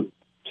walking boot.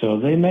 So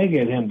they may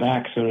get him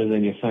back sooner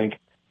than you think.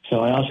 So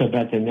I also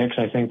bet the Knicks,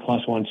 I think,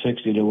 plus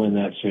 160 to win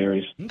that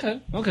series.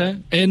 Okay.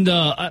 And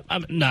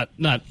I'm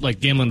not like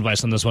gambling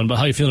advice on this one, but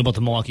how are you feeling about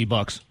the Milwaukee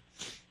Bucks?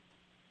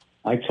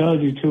 I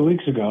told you 2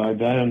 weeks ago, I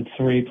bet them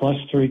 3 plus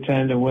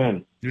 310 to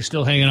win. You're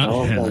still hanging on?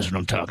 Okay. Yeah, that's what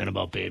I'm talking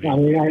about, baby. I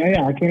mean,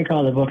 I can't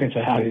call the book and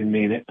say, I didn't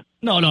mean it.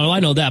 No, I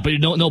know that, but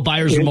no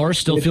buyer's remorse,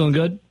 still feeling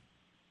good?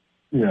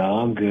 No,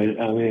 I'm good.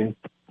 I mean,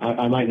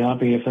 I might not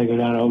be if they go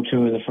down 0-2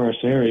 in the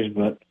first series,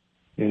 but,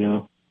 you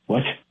know,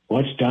 what's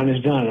done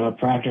is done. I'm a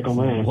practical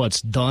man.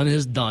 What's done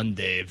is done,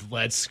 Dave.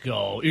 Let's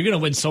go. You're going to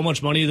win so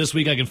much money this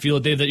week. I can feel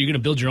it, Dave, that you're going to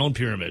build your own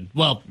pyramid.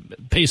 Well,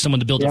 pay someone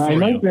to build it for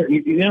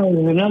you. You know,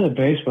 there's another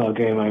baseball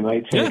game I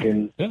might take,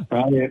 and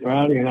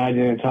Rowdy and I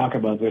didn't talk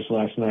about this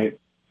last night,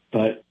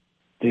 but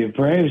the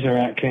Braves are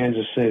at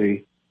Kansas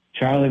City.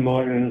 Charlie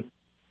Morton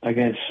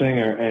against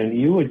Singer, and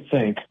you would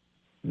think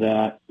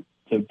that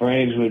the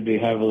Braves would be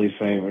heavily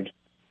favored.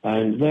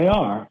 And they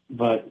are,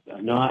 but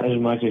not as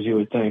much as you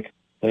would think.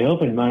 They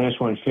opened minus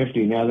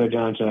 150. Now they're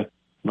down to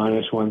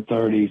minus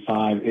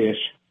 135-ish.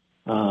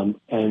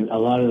 And a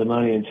lot of the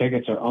money and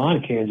tickets are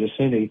on Kansas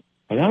City.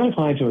 And I'm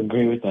inclined to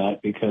agree with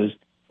that, because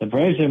the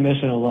Braves are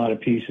missing a lot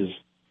of pieces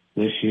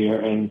this year.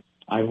 And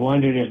I've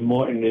wondered if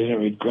Morton isn't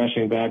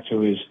regressing back to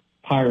his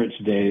Pirates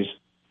days.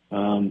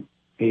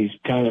 He's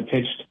kind of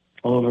pitched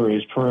over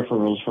his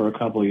peripherals for a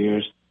couple of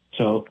years.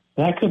 So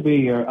that could be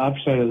your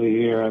upset of the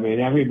year. I mean,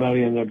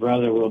 everybody and their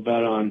brother will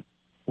bet on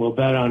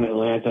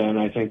Atlanta, and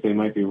I think they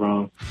might be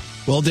wrong.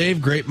 Well,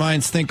 Dave, great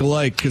minds think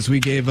alike, because we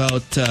gave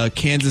out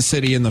Kansas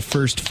City in the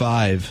first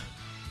 5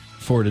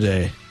 for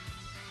today.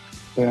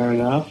 Fair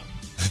enough.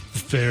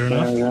 Fair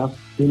enough.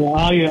 You know,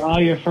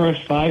 all your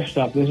first 5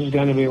 stuff, this is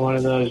going to be one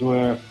of those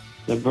where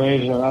the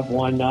Braves are up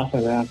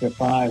 1-0 after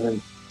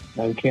 5,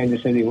 and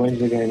Kansas City wins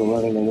the game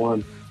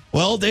 11-1.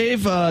 Well,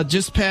 Dave,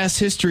 just past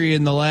history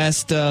in the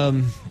last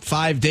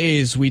 5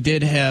 days, we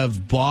did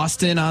have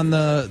Boston on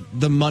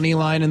the money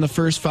line in the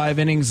first 5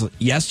 innings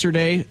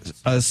yesterday.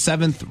 A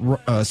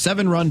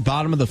 7-run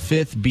bottom of the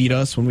 5th beat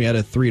us when we had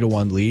a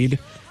 3-1 lead,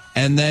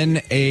 and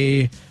then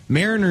a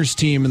Mariners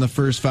team in the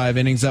first 5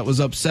 innings that was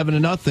up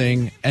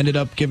 7-0 ended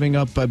up giving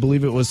up, I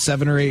believe it was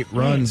 7 or 8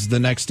 runs the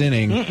next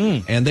inning,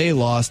 and they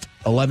lost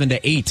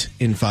 11-8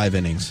 in 5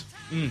 innings.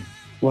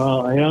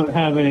 Well, I don't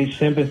have any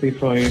sympathy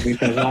for you,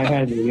 because I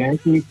had the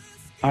Yankees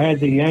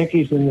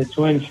and the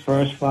Twins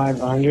first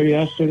 5 under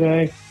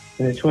yesterday,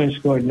 and the Twins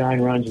scored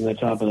 9 runs in the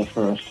top of the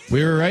first.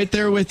 We were right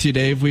there with you,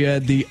 Dave. We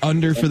had the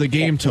under for the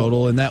game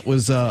total, and that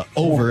was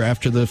over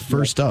after the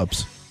first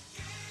ups.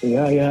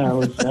 Yeah,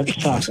 that's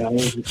tough. That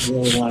was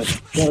really not.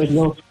 That was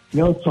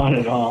no fun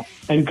at all.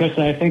 And because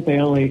I think they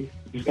only,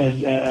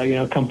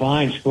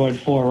 combined scored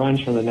 4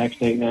 runs for the next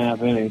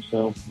 8.5 innings.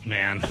 So,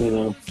 man, I don't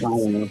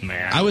know.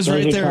 Man, I was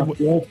right there.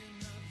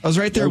 I was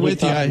right there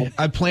with you.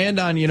 I planned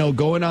on,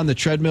 going on the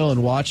treadmill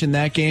and watching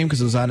that game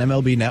because it was on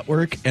MLB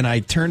Network, and I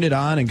turned it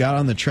on and got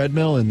on the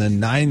treadmill, and then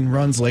 9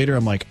 runs later,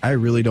 I'm like, I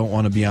really don't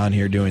want to be on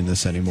here doing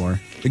this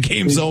anymore. The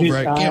game's over.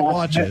 I can't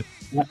watch it.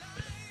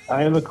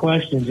 I have a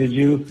question. Did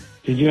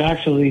you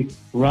actually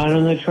run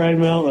on the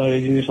treadmill, or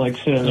did you just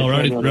sit on the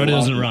treadmill? No, Rowdy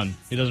doesn't run.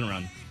 He doesn't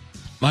run.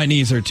 My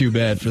knees are too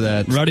bad for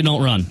that. Rowdy,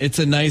 don't run. It's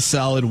a nice,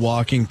 solid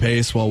walking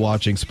pace while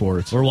watching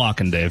sports. We're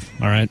walking, Dave.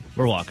 All right?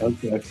 We're walking.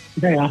 Okay.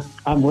 Yeah,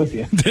 I'm with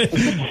you.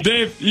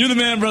 Dave, you're the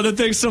man, brother.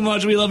 Thanks so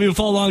much. We love you.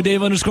 Follow along,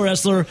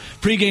 Dave_Essler,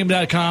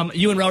 pregame.com.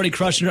 You and Rowdy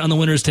crushing it on the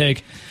winner's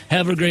take.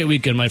 Have a great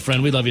weekend, my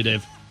friend. We love you,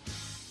 Dave.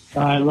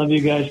 All right, love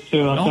you guys,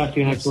 too. I'll talk to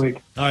you next week.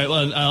 All right,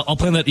 well, I'll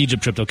plan that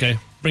Egypt trip, okay?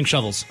 Bring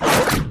shovels.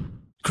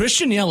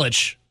 Christian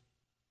Yelich.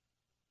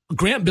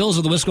 Grant Bills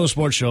of the Wisco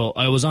Sports Show.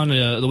 I was on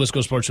the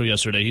Wisco Sports Show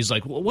yesterday. He's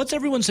like, what's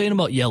everyone saying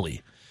about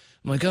Yelly?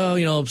 I'm like,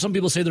 some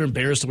people say they're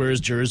embarrassed to wear his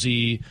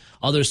jersey.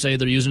 Others say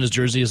they're using his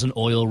jersey as an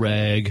oil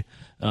rag.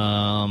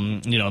 How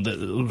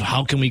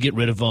can we get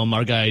rid of him?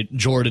 Our guy,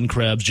 Jordan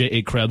Krebs,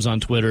 J.A. Krebs on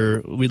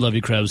Twitter. We love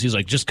you, Krebs. He's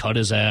like, just cut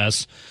his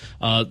ass.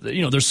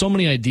 There's so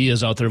many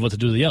ideas out there of what to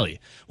do with Yelly.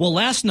 Well,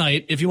 last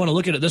night, if you want to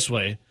look at it this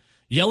way,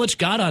 Yelich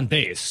got on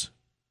base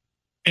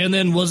and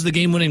then was the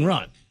game-winning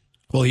run.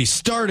 Well, he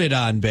started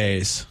on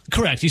base.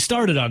 Correct. He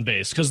started on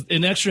base because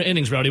in extra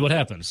innings, Rowdy, what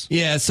happens?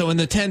 Yeah, so in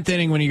the 10th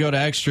inning, when you go to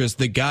extras,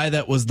 the guy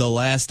that was the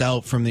last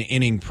out from the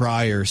inning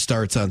prior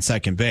starts on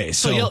second base.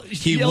 So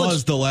he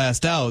was the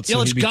last out. So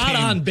Yelich got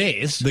on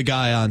base. The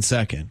guy on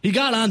second. He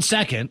got on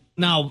second.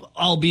 Now,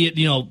 albeit,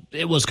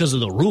 it was because of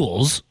the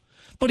rules,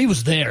 but he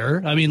was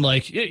there. I mean,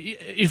 like,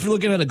 if you're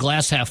looking at a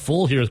glass half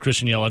full here with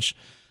Christian Yelich,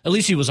 at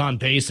least he was on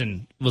base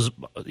and was,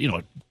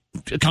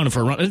 accounted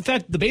for a run. In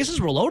fact, the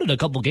bases were loaded a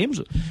couple games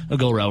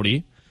ago,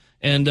 Rowdy.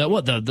 And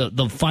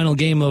the final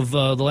game of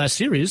the last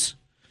series.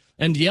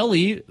 And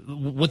Yelly,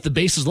 with the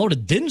bases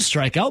loaded, didn't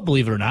strike out,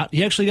 believe it or not.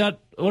 He actually got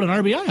an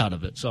RBI out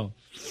of it. So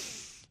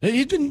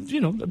he's been,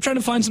 I'm trying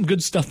to find some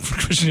good stuff for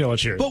Christian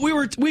Yelich here. But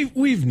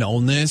we've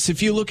known this.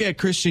 If you look at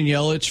Christian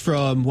Yelich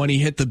from when he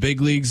hit the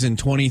big leagues in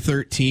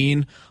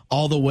 2013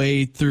 all the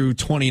way through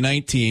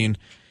 2019,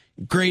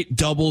 great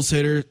doubles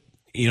hitter.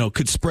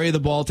 Could spray the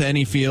ball to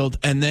any field,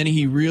 and then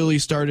he really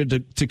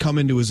started to come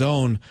into his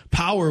own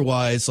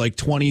power-wise like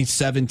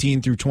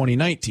 2017 through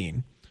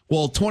 2019.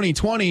 Well,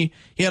 2020,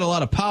 he had a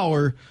lot of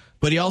power,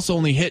 but he also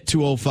only hit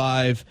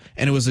 205,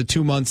 and it was a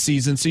 2-month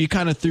season, so you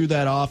kind of threw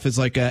that off as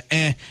like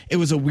it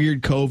was a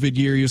weird COVID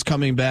year. He was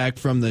coming back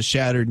from the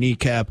shattered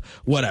kneecap,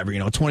 whatever.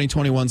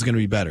 2021 is going to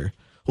be better.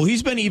 Well,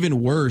 he's been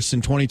even worse in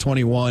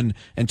 2021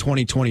 and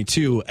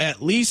 2022.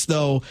 At least,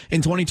 though,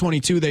 in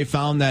 2022, they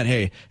found that,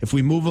 hey, if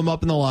we move him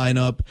up in the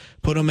lineup,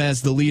 put him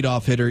as the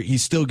leadoff hitter,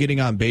 he's still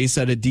getting on base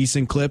at a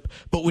decent clip.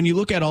 But when you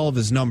look at all of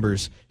his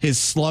numbers, his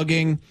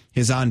slugging,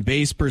 his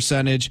on-base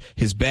percentage,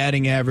 his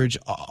batting average,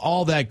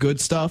 all that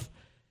good stuff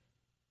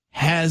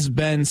has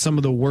been some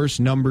of the worst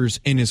numbers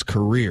in his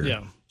career.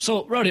 Yeah.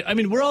 So, Rowdy,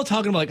 we're all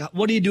talking about, like,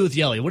 what do you do with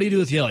Yelly? What do you do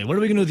with Yelly? What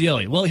are we going to do with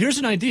Yelly? Well, here's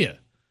an idea.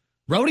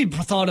 Rowdy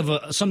thought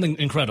of something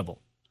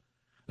incredible.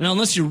 Now,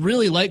 unless you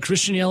really like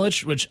Christian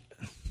Yelich, which,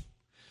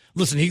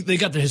 listen, they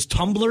got his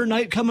tumbler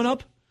night coming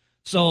up.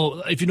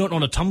 So if you don't know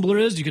what a tumbler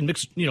is, you can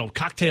mix,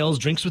 cocktails,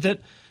 drinks with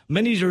it.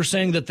 Many are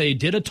saying that they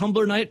did a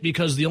tumbler night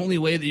because the only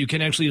way that you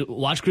can actually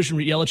watch Christian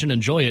Yelich and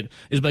enjoy it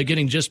is by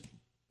getting just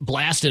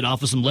blasted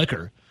off of some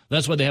liquor.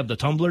 That's why they have the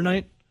tumbler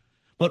night.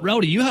 But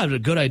Rowdy, you had a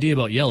good idea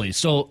about Yelly.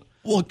 So,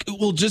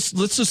 let's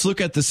just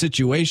look at the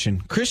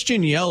situation.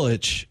 Christian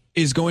Yelich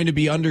is going to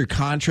be under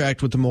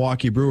contract with the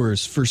Milwaukee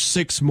Brewers for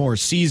 6 more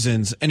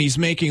seasons, and he's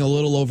making a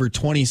little over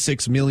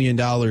 $26 million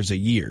a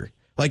year.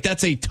 Like,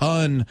 that's a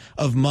ton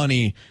of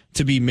money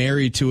to be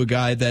married to a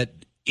guy that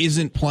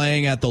isn't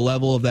playing at the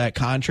level of that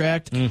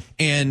contract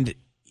and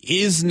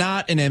is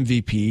not an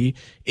MVP,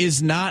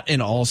 is not an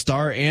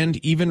all-star, and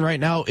even right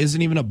now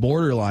isn't even a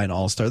borderline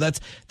all-star.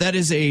 That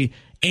is a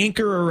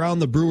anchor around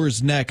the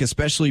Brewers' neck,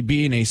 especially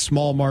being a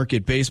small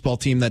market baseball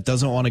team that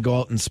doesn't want to go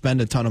out and spend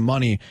a ton of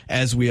money,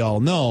 as we all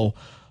know.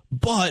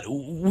 But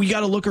we got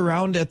to look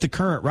around at the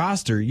current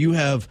roster. You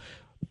have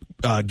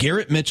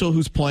Garrett Mitchell,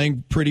 who's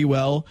playing pretty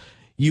well.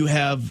 You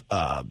have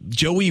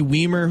Joey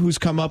Wiemer, who's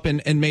come up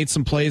and made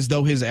some plays,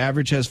 though his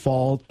average has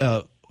fell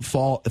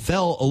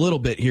a little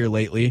bit here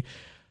lately.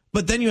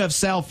 But then you have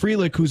Sal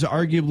Frelick, who's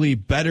arguably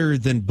better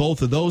than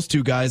both of those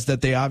two guys that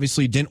they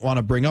obviously didn't want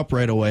to bring up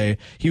right away.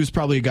 He was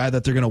probably a guy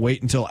that they're going to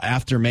wait until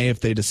after May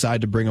if they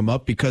decide to bring him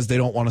up because they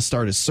don't want to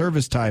start his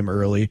service time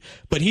early.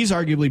 But he's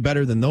arguably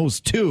better than those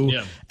two.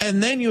 Yeah.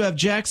 And then you have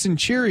Jackson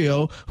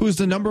Chourio, who's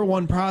the number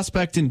 1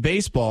 prospect in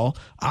baseball,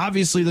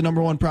 obviously the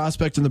number 1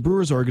 prospect in the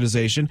Brewers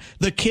organization.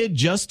 The kid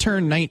just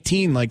turned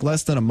 19 like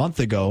less than a month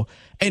ago,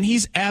 and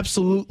he's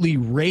absolutely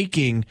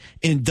raking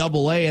in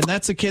Double-A, and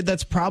that's a kid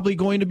that's probably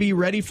going to be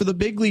ready for the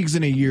big leagues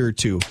in a year or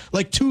two,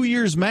 like 2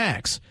 years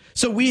max.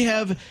 So we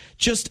have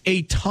just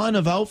a ton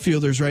of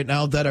outfielders right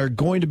now that are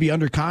going to be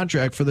under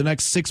contract for the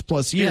next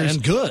 6+ years. Yeah,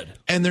 and good.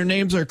 And their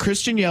names are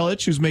Christian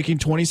Yelich, who's making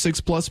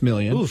 $26+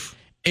 million. Oof.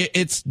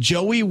 It's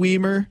Joey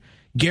Wiemer,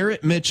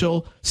 Garrett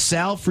Mitchell,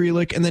 Sal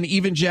Frelick, and then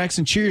even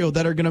Jackson Chourio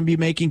that are going to be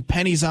making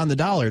pennies on the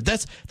dollar.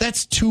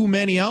 That's too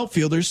many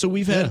outfielders. So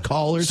we've had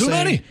callers too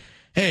saying, many.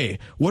 hey,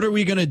 what are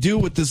we going to do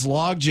with this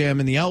logjam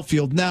in the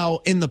outfield? Now,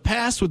 in the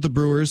past with the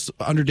Brewers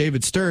under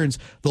David Stearns,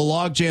 the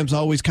logjams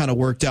always kind of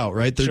worked out,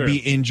 right? There'd be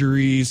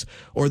injuries,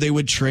 or they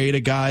would trade a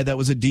guy that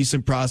was a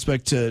decent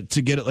prospect to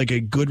get it like a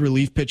good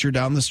relief pitcher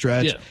down the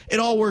stretch. Yeah. It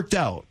all worked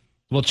out.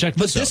 Well, check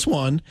this out. But this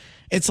one,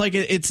 it's like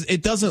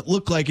it doesn't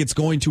look like it's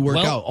going to work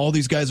out. All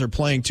these guys are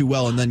playing too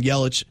well, and then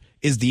Yelich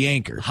is the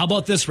anchor. How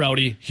about this,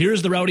 Rowdy?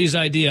 Here's the Rowdy's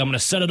idea. I'm going to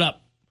set it up.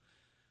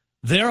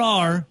 There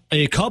are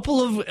a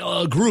couple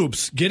of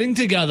groups getting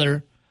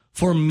together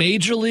for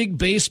Major League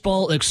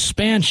Baseball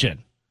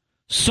expansion.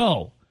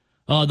 So,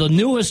 the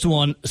newest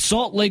one,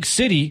 Salt Lake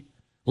City,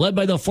 led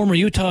by the former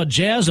Utah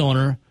Jazz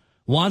owner,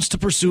 wants to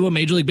pursue a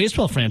Major League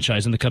Baseball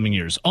franchise in the coming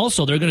years.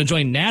 Also, they're going to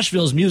join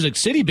Nashville's Music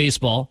City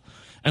Baseball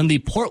and the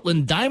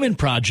Portland Diamond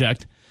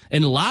Project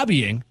in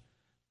lobbying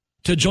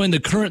to join the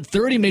current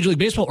 30 Major League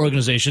Baseball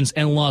organizations,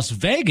 and Las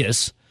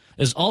Vegas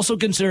is also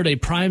considered a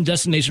prime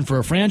destination for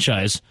a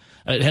franchise.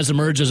 It has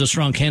emerged as a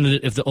strong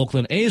candidate if the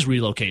Oakland A's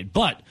relocate.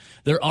 But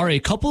there are a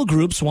couple of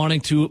groups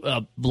wanting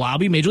to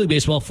lobby Major League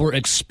Baseball for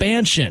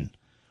expansion.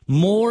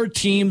 More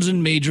teams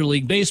in Major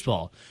League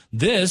Baseball.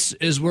 This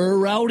is where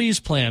Rowdy's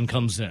plan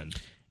comes in.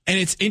 And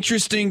it's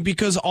interesting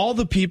because all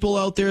the people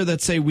out there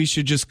that say we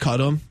should just cut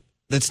them,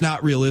 that's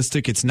not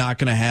realistic. It's not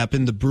going to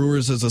happen. The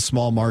Brewers, as a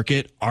small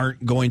market,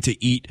 aren't going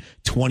to eat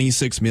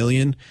 $26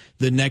 million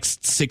the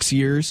next 6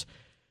 years.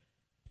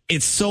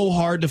 It's so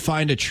hard to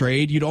find a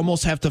trade. You'd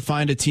almost have to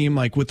find a team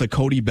like with a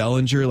Cody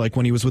Bellinger, like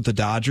when he was with the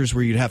Dodgers,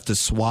 where you'd have to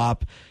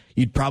swap.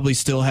 You'd probably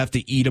still have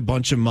to eat a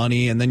bunch of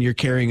money, and then you're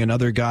carrying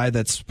another guy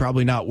that's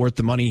probably not worth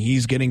the money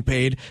he's getting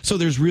paid. So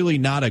there's really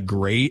not a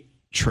great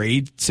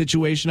trade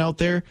situation out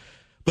there.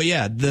 But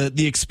yeah,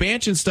 the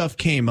expansion stuff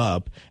came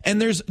up,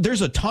 and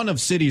there's a ton of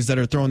cities that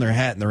are throwing their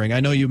hat in the ring. I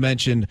know you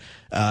mentioned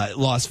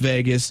Las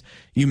Vegas.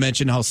 You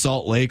mentioned how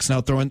Salt Lake's now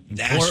throwing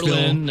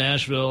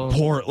Nashville,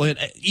 Portland,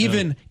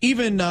 even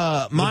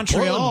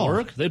Montreal.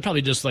 Work? They'd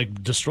probably just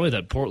like destroy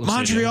that Portland.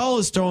 Montreal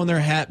is throwing their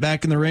hat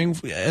back in the ring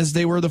as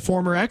they were the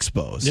former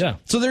Expos. Yeah.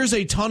 So there's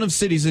a ton of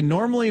cities, and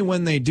normally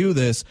when they do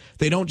this,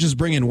 they don't just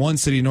bring in one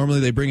city. Normally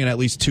they bring in at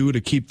least two to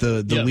keep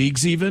the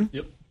leagues even.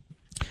 Yep.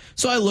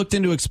 So I looked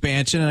into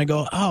expansion and I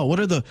go, oh, what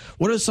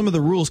are some of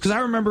the rules? Because I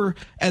remember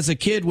as a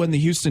kid when the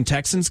Houston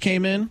Texans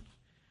came in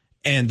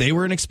and they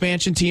were an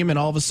expansion team, and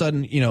all of a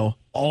sudden,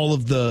 all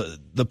of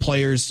the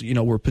players,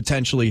 were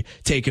potentially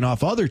taken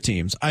off other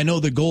teams. I know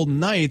the Golden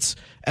Knights,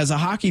 as a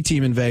hockey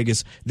team in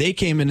Vegas, they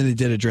came in and they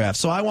did a draft.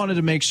 So I wanted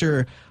to make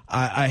sure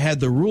I had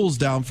the rules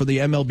down for the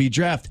MLB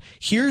draft.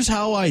 Here's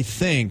how I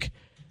think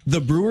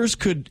the Brewers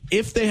could,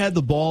 if they had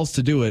the balls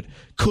to do it,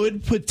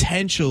 could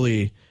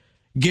potentially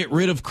get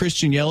rid of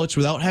Christian Yelich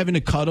without having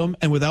to cut him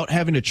and without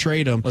having to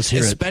trade him,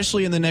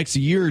 especially in the next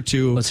year or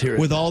two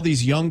with all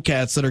these young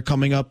cats that are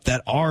coming up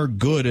that are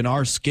good and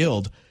are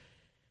skilled.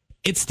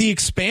 It's the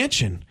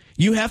expansion.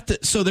 You have to.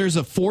 So there's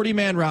a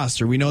 40-man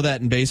roster. We know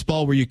that in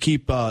baseball, where you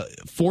keep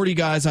 40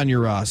 guys on your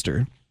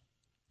roster.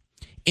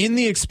 In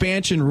the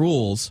expansion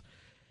rules,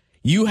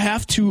 you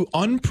have to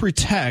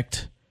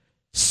unprotect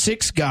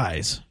 6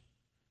 guys.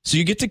 So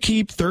you get to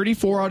keep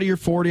 34 out of your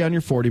 40 on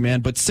your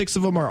 40-man, but 6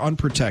 of them are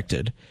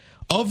unprotected.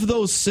 Of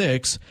those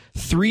 6,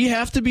 3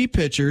 have to be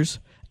pitchers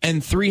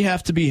and 3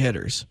 have to be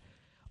hitters.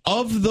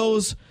 Of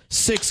those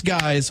 6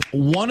 guys,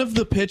 one of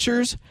the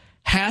pitchers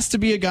has to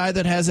be a guy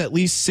that has at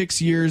least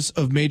 6 years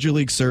of Major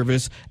League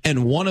service,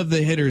 and one of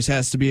the hitters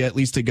has to be at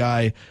least a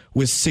guy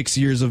with 6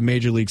 years of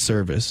Major League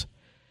service.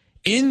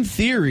 In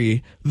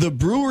theory, the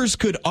Brewers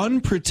could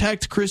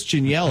unprotect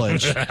Christian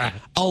Yelich,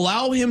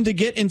 allow him to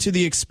get into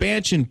the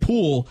expansion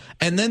pool,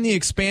 and then the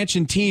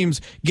expansion teams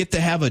get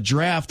to have a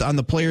draft on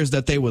the players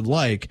that they would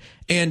like.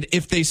 And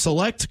if they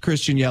select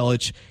Christian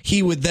Yelich,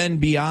 he would then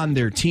be on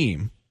their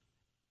team.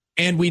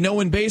 And we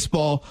know in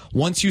baseball,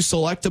 once you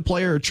select a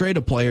player or trade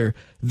a player,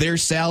 their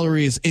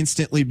salary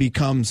instantly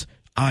becomes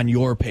on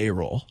your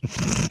payroll.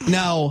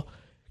 Now,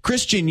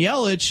 Christian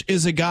Yelich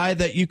is a guy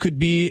that he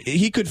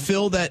could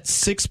fill that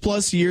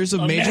 6+ years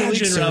of Major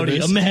League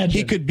service.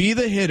 He could be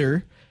the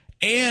hitter,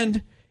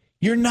 and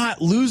you're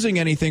not losing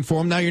anything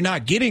for him. Now, you're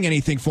not getting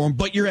anything for him,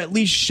 but you're at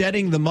least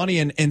shedding the money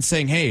and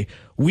saying, hey,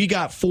 we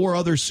got 4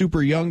 other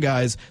super young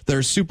guys that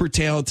are super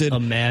talented,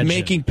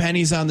 making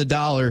pennies on the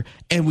dollar,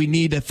 and we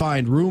need to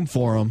find room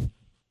for them.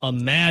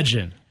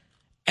 Imagine.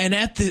 And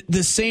at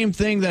the same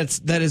thing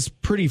that is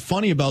pretty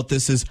funny about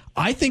this is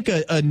I think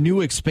a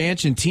new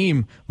expansion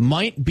team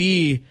might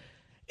be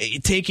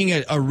taking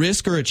a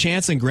risk or a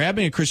chance and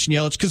grabbing a Christian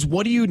Yelich, because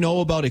what do you know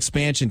about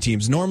expansion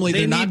teams? Normally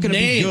they're not going to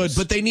be good,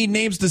 but they need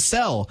names to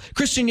sell.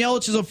 Christian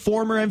Yelich is a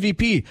former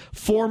MVP,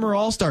 former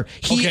All-Star.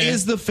 He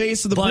is the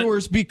face of the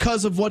Brewers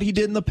because of what he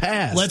did in the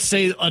past. Let's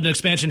say an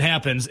expansion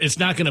happens. It's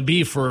not going to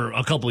be for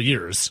a couple of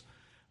years.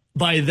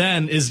 By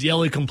then, is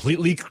Yelich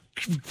completely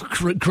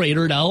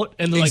cratered out,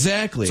 and they're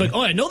Exactly. It's like,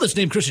 oh, I know this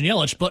name Christian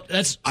Yelich, but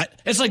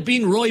it's like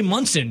being Roy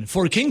Munson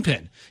for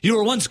Kingpin. You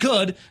were once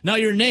good, now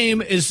your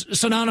name is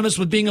synonymous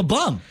with being a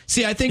bum.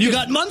 See, I think you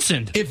got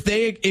Munson. If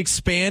they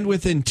expand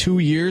within 2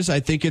 years, I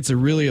think it's a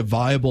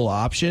viable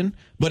option.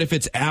 But if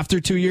it's after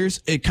 2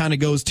 years, it kind of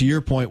goes to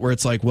your point where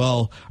it's like,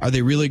 well, are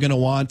they really going to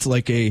want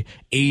like a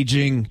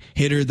aging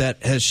hitter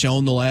that has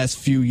shown the last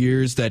few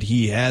years that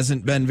he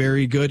hasn't been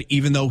very good,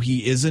 even though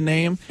he is a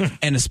name,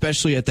 and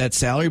especially at that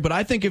salary? But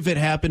I think if it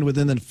happened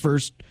within the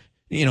first,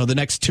 the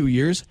next 2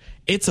 years,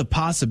 it's a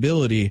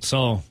possibility.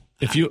 So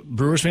if you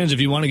Brewers fans, if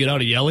you want to get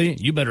out of Yelly,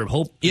 you better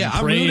hope. Yeah,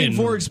 and pray I'm rooting and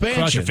for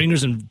expansion. Cross your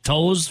fingers and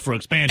toes for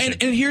expansion.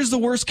 And here's the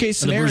worst case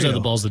scenario. And the Brewers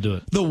have the balls to do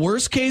it. The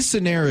worst case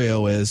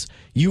scenario is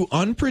you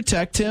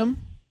unprotect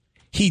him,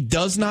 he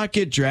does not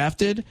get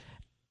drafted,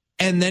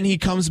 and then he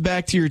comes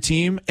back to your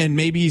team, and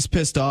maybe he's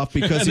pissed off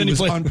because he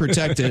was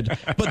unprotected.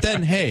 But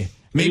then, hey,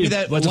 maybe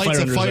that lights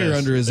a fire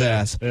under his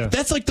ass. Yeah.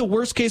 That's like the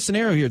worst case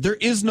scenario here. There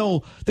is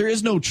no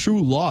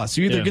true loss.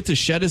 You either get to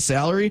shed his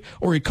salary,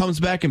 or he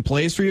comes back and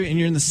plays for you, and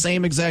you're in the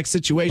same exact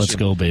situation. Let's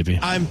go, baby.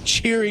 I'm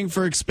cheering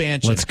for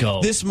expansion. Let's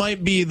go. This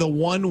might be the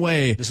one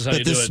way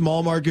that this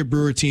small market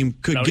Brewer team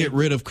could get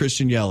rid of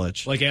Christian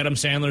Yelich. Like Adam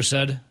Sandler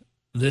said,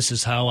 this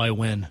is how I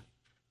win.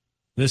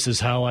 This is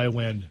how I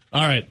win.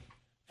 All right.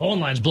 Phone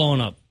line's blowing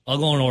up. I'll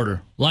go in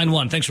order. Line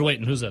 1. Thanks for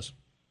waiting. Who's this?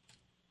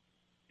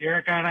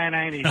 Eric on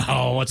I-90.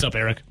 Oh, what's up,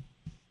 Eric?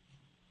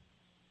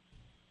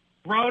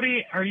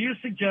 Rowdy, are you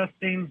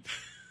suggesting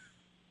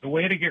the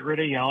way to get rid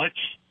of Yelich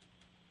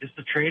is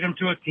to trade him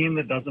to a team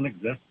that doesn't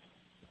exist?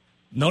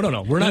 No.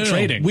 We're not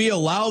trading. We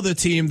allow the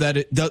team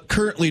that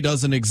currently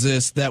doesn't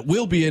exist, that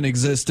will be in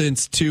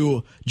existence,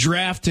 to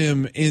draft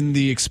him in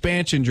the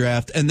expansion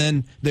draft and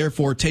then,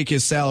 therefore, take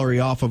his salary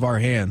off of our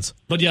hands.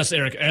 But yes,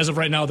 Eric, as of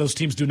right now, those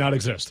teams do not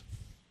exist.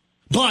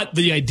 But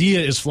the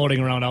idea is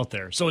floating around out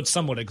there, so it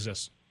somewhat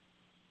exists.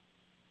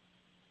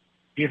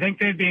 Do you think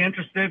they'd be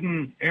interested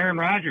in Aaron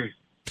Rodgers,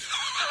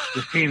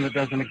 this team that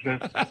doesn't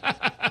exist?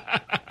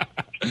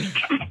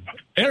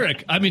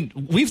 Eric, I mean,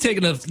 we've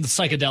taken the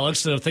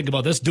psychedelics to think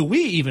about this. Do we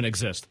even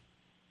exist?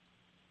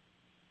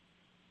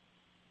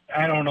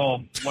 I don't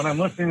know. When I'm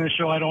listening to the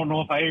show, I don't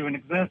know if I even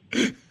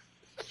exist.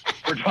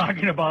 We're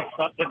talking about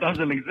stuff that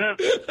doesn't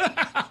exist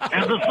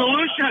as a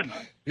solution.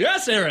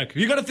 Yes, Eric.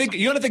 You got to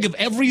think of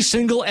every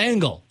single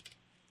angle.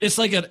 It's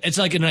like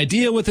an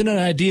idea within an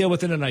idea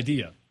within an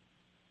idea.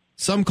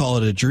 Some call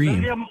it a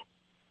dream.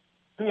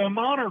 The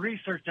amount of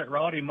research that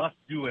Rowdy must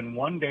do in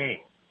one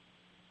day.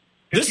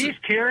 Because he's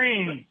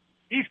carrying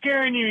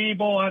you,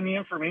 Ebo, on the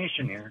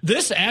information here.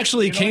 This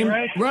actually came...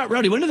 Right?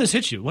 Rowdy, when did this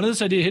hit you? When did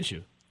this idea hit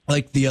you?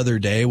 Like the other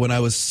day when I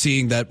was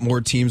seeing that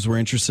more teams were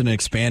interested in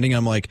expanding,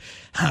 I'm like,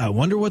 I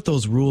wonder what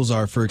those rules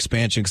are for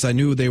expansion, because I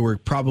knew they were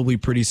probably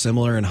pretty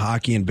similar in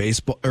hockey and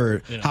baseball,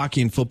 or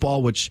hockey and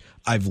football, which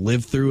I've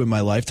lived through in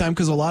my lifetime,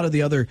 because a lot of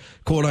the other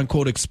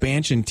quote-unquote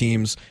expansion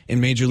teams in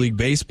Major League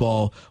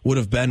Baseball would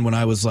have been when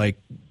I was like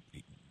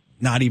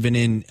not even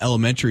in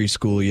elementary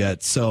school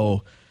yet.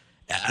 So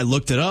I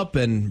looked it up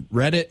and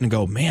read it and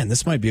go, man,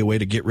 this might be a way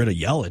to get rid of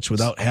Yelich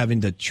without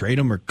having to trade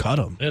him or cut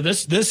him. Yeah,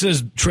 this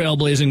is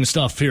trailblazing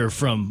stuff here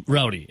from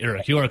Rowdy.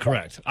 Eric, you are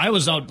correct. I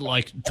was out,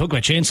 took my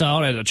chainsaw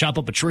out, I had to chop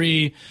up a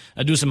tree,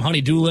 I do some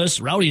honey-do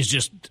lists. Rowdy's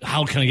just,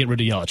 how can I get rid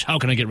of Yelich? How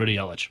can I get rid of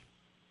Yelich?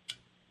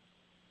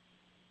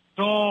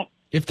 So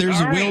if there's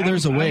a will,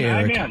 there's a way,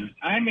 Eric.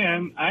 I'm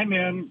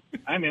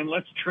in.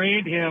 Let's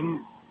trade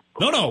him.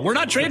 No, we're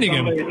not trading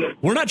him.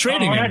 We're not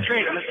trading him. We're not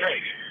trading him. Let's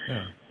trade.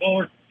 Yeah. Well,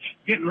 we're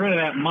getting rid of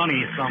that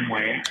money some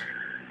way.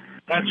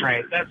 That's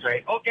right.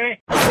 Okay.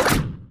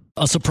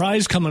 A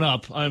surprise coming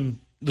up.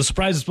 The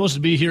surprise is supposed to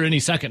be here any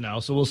second now,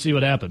 so we'll see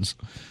what happens.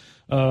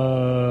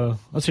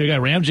 Let's see. A guy,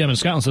 Ram Jam in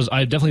Scotland, says,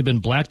 I've definitely been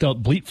blacked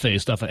out,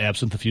 bleep-faced off of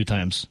absinthe a few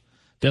times.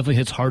 Definitely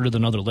hits harder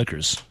than other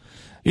liquors.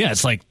 Yeah,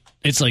 it's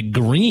like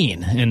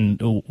green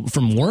and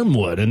from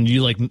wormwood, and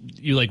you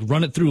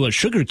run it through a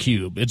sugar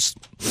cube. It's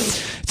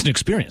an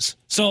experience.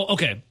 So,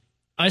 okay.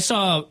 I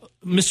saw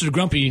Mr.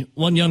 Grumpy,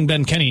 one young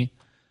Ben Kenny,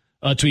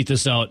 tweet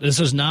this out. This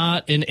is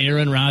not an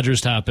Aaron Rodgers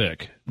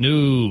topic.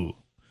 No.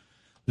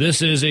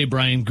 This is a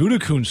Brian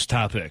Gutekunst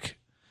topic.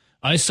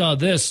 I saw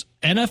this.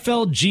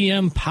 NFL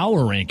GM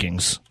power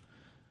rankings.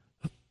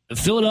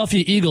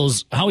 Philadelphia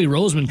Eagles, Howie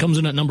Roseman comes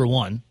in at number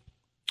 1.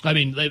 I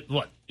mean,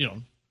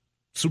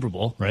 Super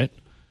Bowl, right?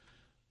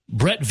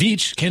 Brett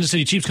Veach, Kansas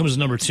City Chiefs, comes in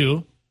number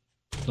 2.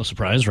 No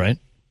surprise, right?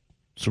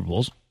 Super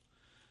Bowls.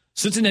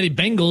 Cincinnati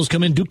Bengals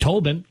come in. Duke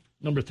Tobin,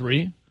 number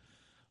 3.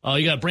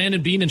 You got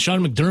Brandon Beane and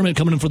Sean McDermott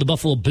coming in for the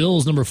Buffalo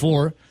Bills, number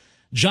 4.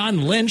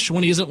 John Lynch,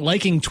 when he isn't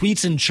liking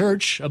tweets in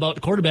church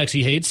about quarterbacks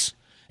he hates.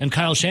 And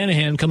Kyle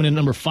Shanahan coming in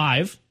number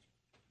 5.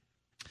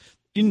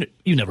 You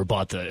never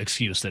bought the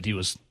excuse that he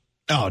was...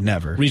 Oh,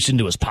 never. Reached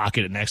into his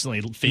pocket and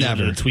accidentally failed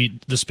to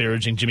tweet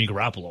disparaging Jimmy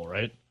Garoppolo,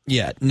 right?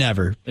 Yeah,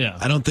 never. Yeah.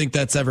 I don't think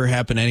that's ever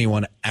happened to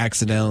anyone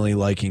accidentally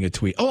liking a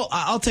tweet. Oh,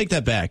 I'll take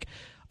that back.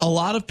 A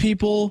lot of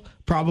people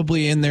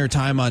probably in their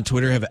time on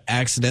Twitter have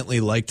accidentally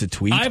liked a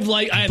tweet. I've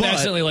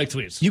accidentally liked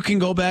tweets. You can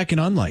go back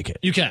and unlike it.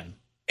 You can.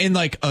 in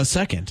like a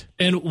second.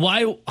 And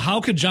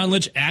how could John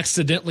Lynch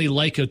accidentally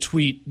like a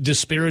tweet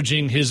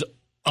disparaging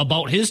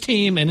about his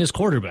team and his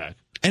quarterback?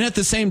 And at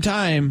the same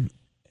time,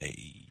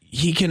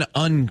 he can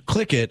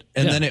unclick it,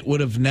 and then it would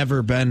have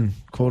never been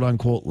quote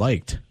unquote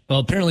liked. Well,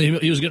 apparently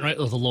he was getting right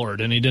with the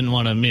Lord, and he didn't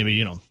want to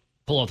maybe,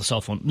 pull out the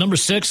cell phone. Number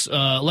 6,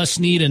 Les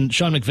Snead and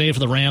Sean McVay for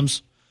the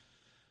Rams.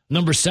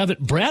 Number 7,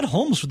 Brad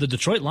Holmes for the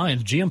Detroit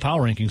Lions, GM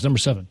Power Rankings, number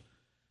 7.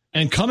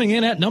 And coming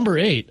in at number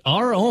 8,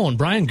 our own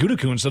Brian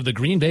Gutekunst of the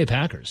Green Bay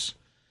Packers,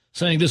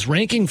 saying this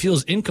ranking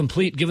feels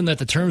incomplete given that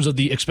the terms of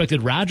the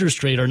expected Rodgers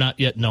trade are not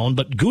yet known,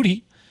 but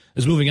Goody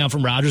is moving on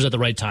from Rodgers at the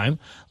right time.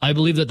 I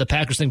believe that the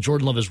Packers think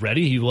Jordan Love is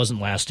ready. He wasn't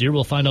last year.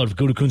 We'll find out if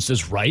Gutekunst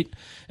is right,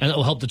 and that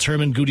will help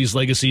determine Goody's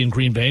legacy in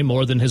Green Bay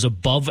more than his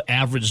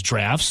above-average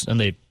drafts, and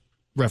they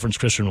reference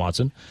Christian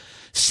Watson.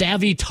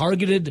 Savvy,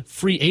 targeted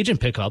free agent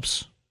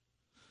pickups,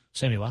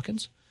 Sammy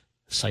Watkins,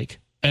 psych,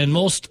 and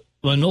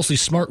mostly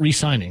smart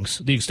re-signings.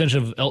 The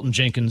extension of Elton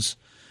Jenkins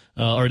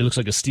already looks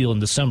like a steal in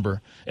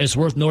December. It's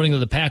worth noting that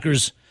the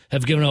Packers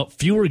have given out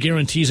fewer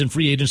guarantees in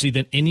free agency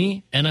than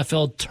any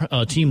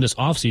NFL team this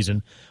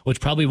offseason, which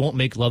probably won't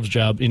make Love's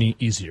job any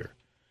easier.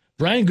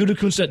 Brian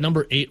Gutekunst at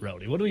number 8,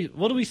 Rowdy. What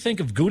do we think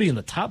of Goody in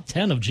the top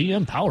 10 of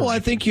GM Power? Well, I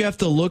think you have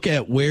to look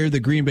at where the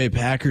Green Bay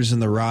Packers in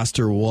the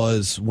roster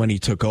was when he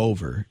took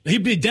over.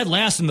 He'd be dead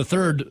last in the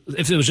third.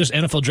 If it was just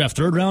NFL draft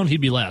third round, he'd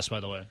be last, by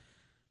the way.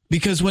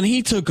 Because when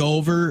he took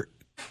over,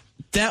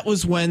 that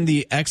was when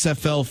the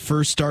XFL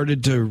first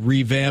started to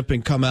revamp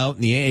and come out,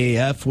 and the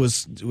AAF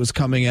was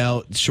coming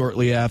out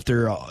shortly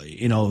after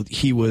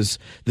he was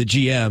the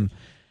GM.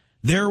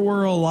 There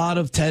were a lot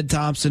of Ted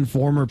Thompson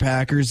former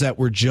Packers that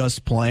were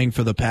just playing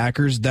for the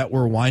Packers that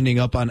were winding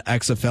up on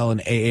XFL and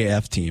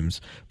AAF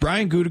teams.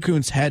 Brian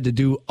Gutekunst had to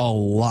do a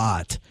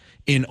lot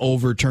in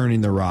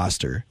overturning the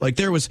roster. Like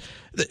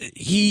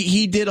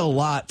he did a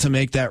lot to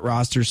make that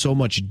roster so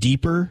much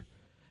deeper.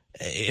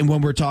 And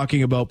when we're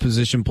talking about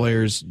position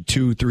players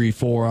 2, 3,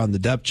 4 on the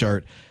depth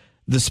chart,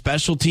 the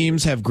special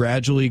teams have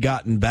gradually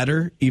gotten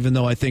better, even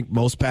though I think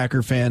most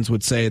Packer fans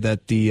would say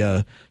that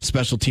the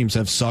special teams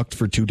have sucked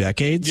for 2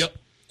 decades. Yep.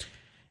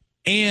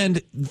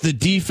 And the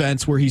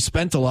defense, where he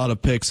spent a lot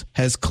of picks,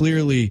 has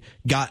clearly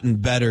gotten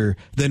better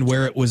than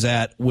where it was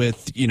at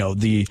with,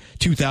 the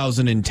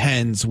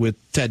 2010s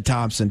with Ted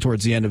Thompson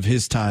towards the end of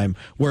his time,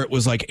 where it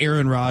was like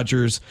Aaron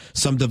Rodgers,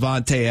 some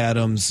Devontae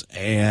Adams,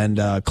 and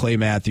Clay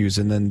Matthews,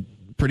 and then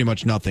pretty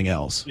much nothing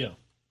else. Yeah.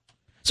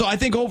 So I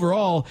think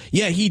overall,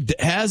 he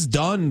has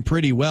done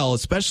pretty well,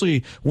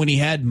 especially when he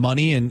had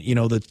money in,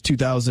 the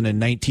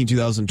 2019,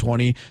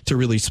 2020 to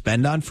really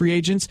spend on free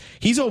agents.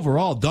 He's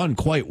overall done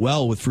quite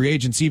well with free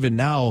agents, even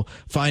now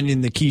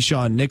finding the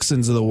Keyshawn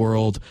Nixons of the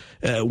world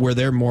where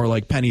they're more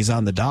like pennies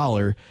on the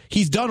dollar.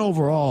 He's done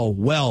overall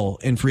well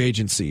in free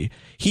agency.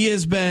 He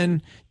has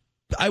been,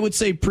 I would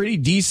say, pretty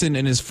decent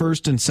in his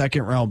first and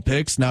second round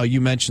picks. Now,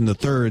 you mentioned the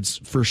thirds,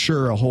 for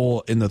sure a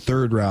hole in the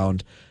third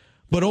round.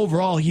 But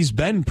overall, he's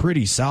been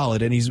pretty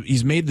solid, and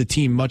he's made the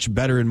team much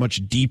better and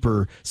much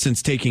deeper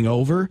since taking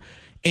over.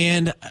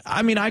 And,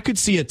 I mean, I could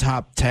see a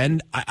top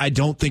 10. I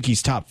don't think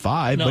he's top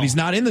 5, but he's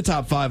not in the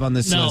top 5 on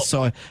this list.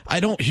 So I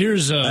don't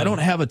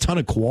have a ton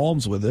of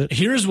qualms with it.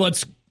 Here's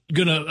what's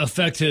going to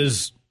affect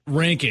his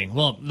ranking.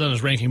 Well, not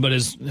his ranking, but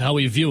how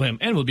we view him,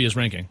 and will be his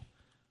ranking.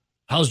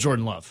 How's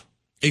Jordan Love?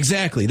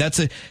 Exactly. That's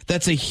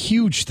a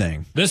huge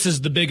thing. This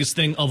is the biggest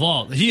thing of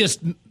all.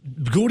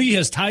 Goody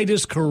has tied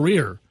his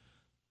career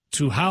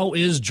to how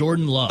is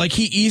Jordan Love. Like,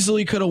 he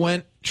easily could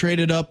have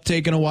traded up,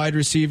 taken a wide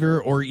receiver,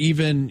 or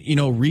even,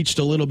 reached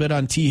a little bit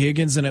on T.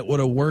 Higgins and it would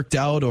have worked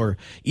out, or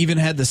even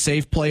had the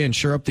safe play and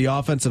shore up the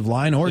offensive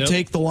line, or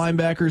take the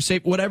linebacker,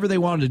 safe, whatever they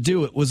wanted to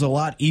do. It was a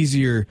lot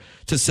easier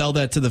to sell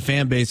that to the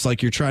fan base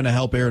like you're trying to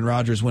help Aaron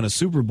Rodgers win a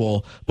Super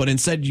Bowl, but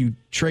instead you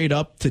trade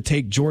up to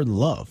take Jordan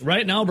Love.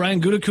 Right now, Brian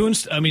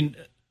Gutekunst, I mean,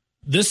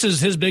 this is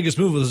his biggest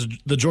move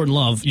with the Jordan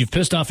Love. You've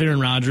pissed off Aaron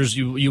Rodgers.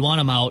 You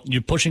want him out.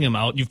 You're pushing him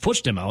out. You've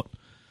pushed him out.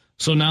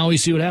 So now we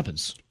see what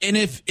happens. And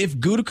if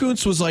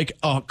Gutekunst was like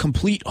a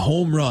complete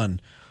home run,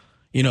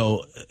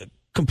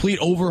 complete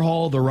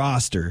overhaul of the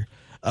roster,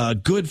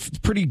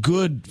 pretty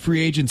good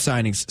free agent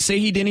signings, say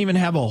he didn't even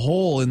have a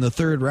hole in the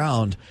third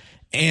round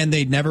and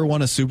they never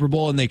won a Super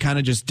Bowl and they kind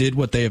of just did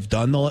what they have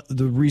done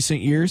the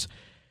recent years,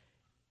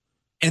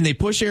 and they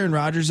push Aaron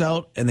Rodgers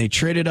out and they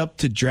traded up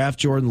to draft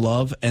Jordan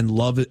Love, and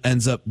Love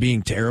ends up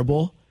being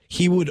terrible,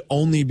 he would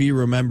only be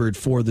remembered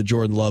for the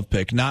Jordan Love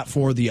pick, not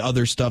for the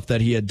other stuff that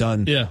he had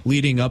done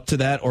leading up to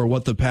that or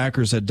what the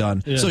Packers had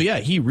done. Yeah. So,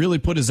 he really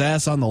put his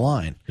ass on the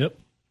line. Yep.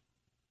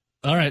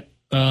 All right.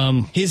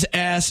 His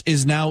ass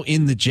is now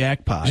in the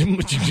jackpot.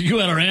 You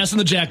got our ass in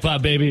the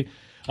jackpot, baby.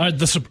 All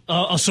right.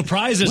 A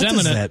surprise is imminent.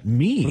 What does that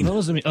mean? What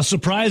does it mean? A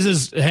surprise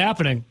is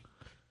happening.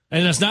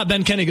 And it's not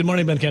Ben Kenny. Good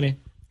morning, Ben Kenny.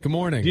 Good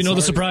morning. Do you know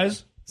the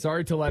surprise?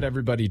 Sorry to let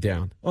everybody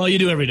down. Well, you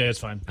do every day. It's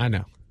fine. I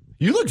know.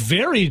 You look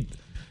very...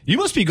 You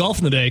must be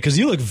golfing today because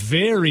you look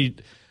very...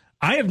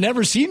 I have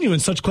never seen you in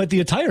such quite the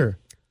attire.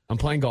 I'm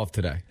playing golf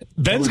today.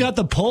 Ben's got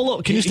the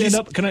polo... Can you stand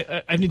up? Can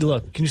I need to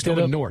look. Can you stand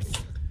up?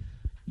 North.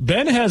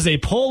 Ben has a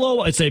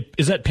polo. Is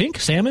that pink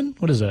salmon?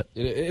 What is that?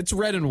 It's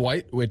red and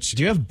white. Which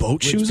Do you have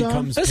boat shoes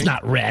on? That's pink.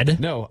 not red.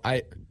 No,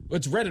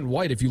 it's red and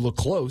white if you look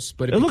close,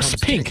 but It looks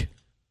becomes pink.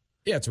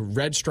 Yeah, it's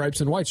red stripes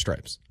and white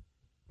stripes,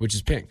 which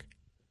is pink.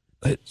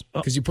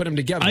 Because you put them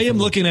together. I am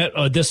looking at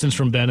a distance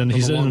from Ben, and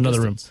he's in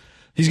another room.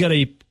 He's got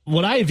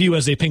what I view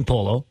as a pink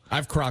polo. I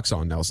have Crocs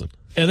on, Nelson.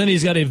 And then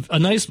he's got a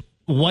nice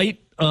white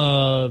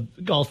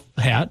golf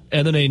hat.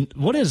 And then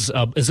what is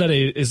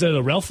that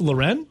a Ralph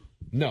Lauren?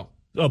 No.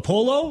 A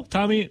polo?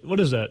 Tommy, what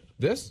is that?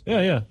 This?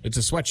 Yeah. It's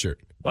a sweatshirt.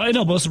 I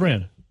know, but what's the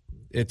brand?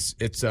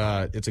 It's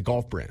a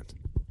golf brand.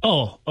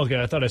 Oh, okay.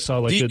 I thought I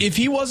saw If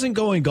he wasn't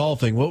going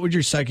golfing, what would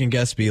your second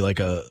guess be? Like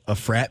a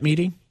frat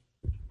meeting?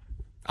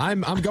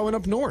 I'm going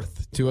up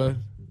north to a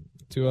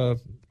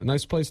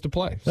nice place to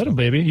play. That a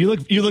baby. You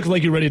look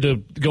like you're ready to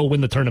go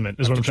win the tournament,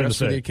 is what I'm trying to dress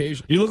for say. the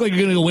occasion. You look like you're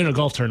going to go win a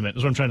golf tournament,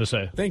 is what I'm trying to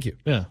say. Thank you.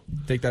 Yeah.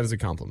 Take that as a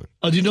compliment.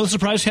 Do you know the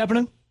surprise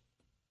happening?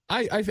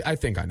 I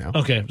think I know.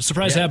 Okay.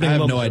 Surprise happening. I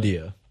have no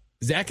idea.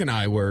 Zach and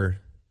I were.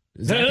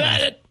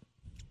 Line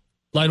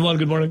 1,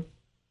 good morning.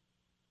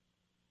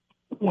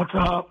 What's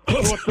up?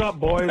 What's up,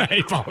 boys?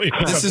 Hey, Paulie.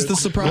 This is the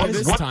surprise.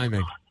 This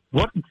timing.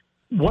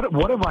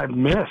 What have I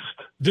missed?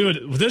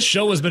 Dude, this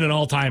show has been an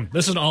all-time.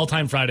 This is an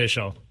all-time Friday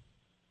show.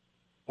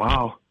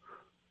 Wow,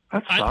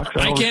 that sucks.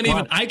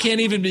 I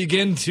can't even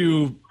begin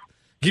to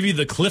give you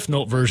the Cliff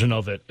Note version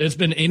of it. It's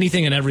been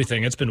anything and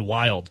everything. It's been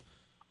wild.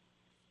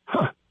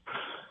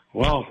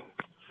 Well,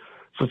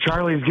 so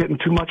Charlie's getting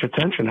too much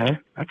attention, hey?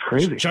 That's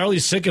crazy.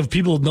 Charlie's sick of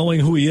people knowing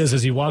who he is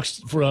as he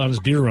walks on his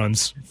beer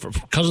runs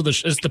because of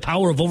it's the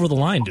power of Over the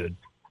Line, dude.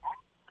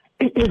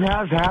 It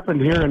has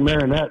happened here in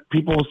Marinette.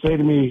 People will say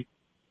to me,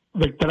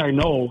 like, that I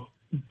know,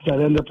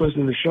 that end up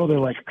listening to the show. They're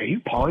like, "Are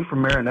you Paulie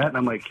from Marinette?" And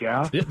I'm like,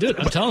 "Yeah." Dude,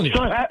 I'm telling you.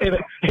 So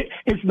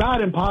it's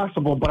not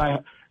impossible, but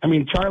I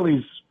mean,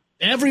 Charlie's.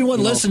 Everyone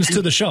listens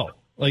to the show.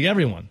 Like,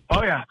 everyone.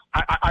 Oh, yeah.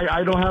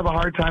 I don't have a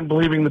hard time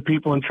believing the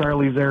people in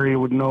Charlie's area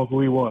would know who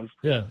he was.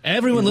 Yeah.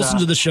 Everyone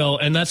listens to the show,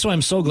 and that's why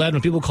I'm so glad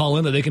when people call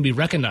in that they can be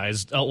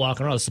recognized out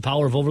walking around. It's the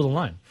power of Over the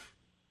Line.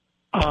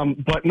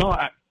 But no,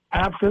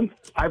 absinthe,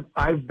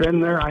 I've been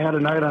there. I had a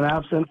night on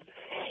absinthe.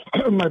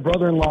 My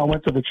brother-in-law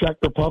went to the Czech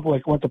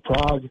Republic, went to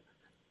Prague,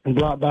 and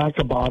brought back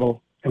a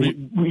bottle. And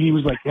he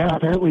was like, "Yeah,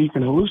 apparently you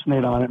can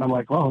hallucinate on it." And I'm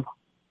like, "Well,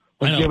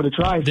 let's give it a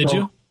try." Did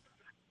you?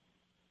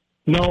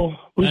 No,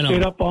 we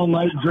stayed up all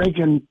night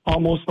drinking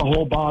almost the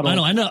whole bottle.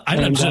 I know.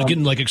 I'm just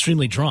getting like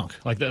extremely drunk.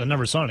 Like that. I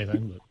never saw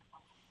anything.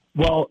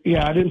 But. Well,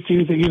 yeah, I didn't see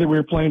anything either. We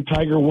were playing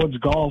Tiger Woods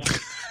golf,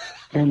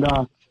 and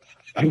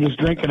just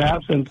drinking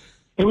absinthe.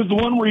 It was the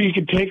one where you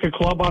could take a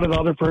club out of the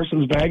other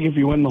person's bag if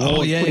you win the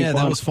hole. Oh yeah,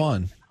 that was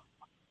fun.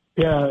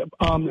 Yeah,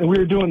 and we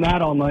were doing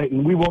that all night,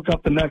 and we woke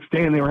up the next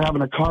day, and they were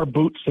having a car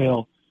boot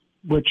sale,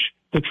 which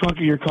the trunk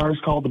of your car is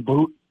called the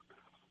boot,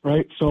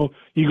 right? So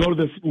you go to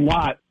this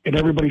lot, and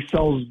everybody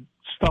sells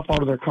stuff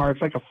out of their car.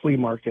 It's like a flea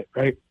market,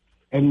 right?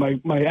 And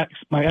my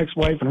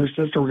ex-wife and her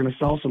sister were going to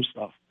sell some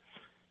stuff.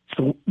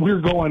 So we're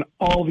going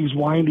all these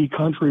windy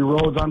country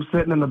roads. I'm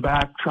sitting in the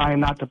back trying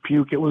not to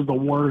puke. It was the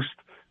worst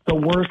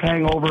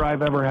hangover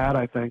I've ever had,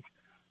 I think.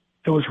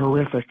 It was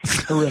horrific.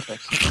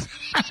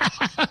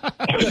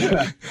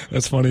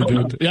 That's funny,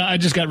 dude. Yeah, I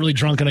just got really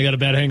drunk and I got a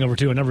bad hangover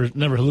too. I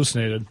never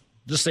hallucinated.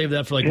 Just save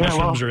that for like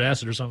mushrooms or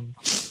acid or something.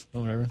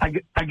 Whatever.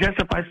 I guess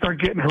if I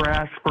start getting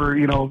harassed for,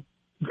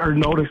 or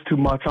noticed too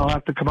much, I'll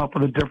have to come up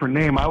with a different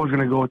name. I was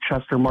going to go with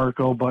Chester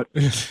Marco, but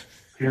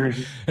here,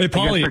 hey,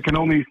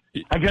 Paulie,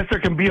 I guess there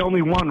can be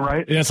only one,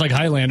 right? Yeah, it's like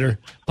Highlander.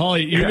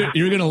 Paulie,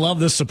 you're going to love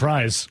this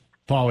surprise.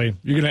 Paulie,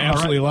 you're going to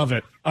absolutely love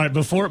it. All right,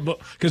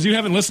 because you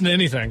haven't listened to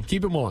anything.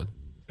 Keep him on.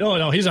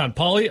 No, he's on.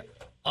 Paulie,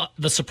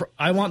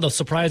 I want the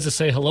surprise to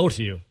say hello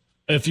to you,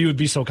 if you would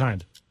be so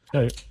kind.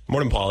 Hey.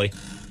 Morning, Paulie.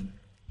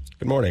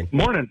 Good morning.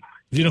 Morning.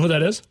 Do you know who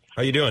that is?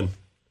 How you doing?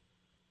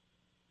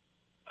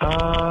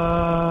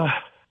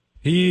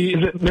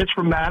 Is it Mitch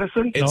from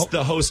Madison? It's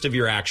the host of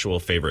your actual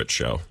favorite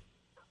show.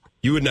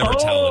 You would never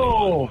tell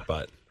anyone,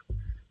 but...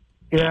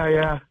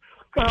 Yeah.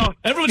 Well,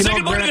 everyone say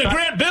good morning to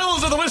Grant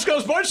Bills of the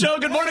Wisco Sports Show.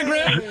 Good morning,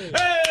 Grant.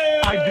 Hey!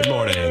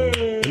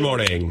 Good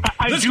morning.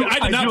 I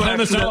did not plan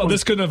this out.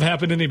 This couldn't have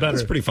happened any better.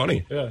 It's pretty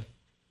funny. Yeah.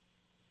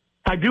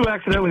 I do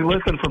accidentally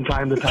listen from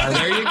time to time.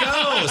 There you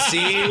go.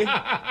 See?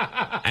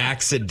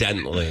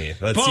 Accidentally.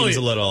 That Paulie, seems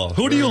a little...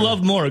 Who do you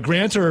love more,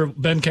 Grant or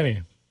Ben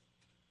Kenny?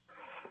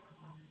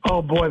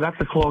 Oh, boy, that's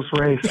a close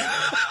race.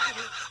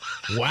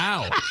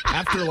 Wow.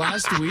 After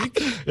last week?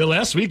 Yeah,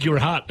 last week you were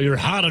hot. You were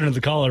hot under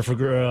the collar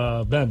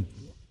for Ben.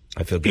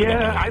 I feel good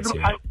about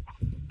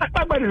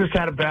I might have just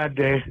had a bad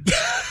day.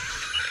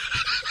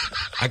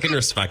 I can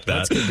respect that.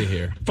 That's good to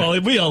hear.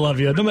 Paulie, we all love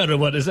you. No matter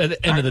what. At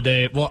the end of the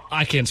day, well,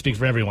 I can't speak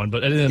for everyone,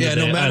 but at the end of the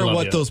day, no matter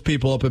what you. those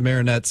people up in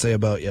Marinette say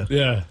about you.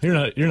 Yeah, you're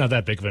not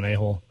that big of an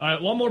a-hole. All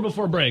right, one more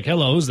before break.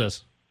 Hello, who's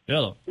this?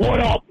 Hello. What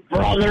up,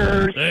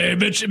 brothers? Hey,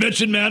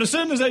 Mitch in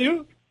Madison, is that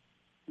you?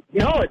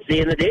 No, it's Z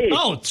in the D.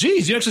 Oh,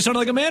 geez, you actually sounded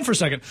like a man for a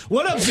second.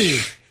 What up, Z?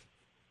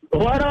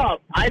 What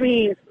up? I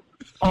mean,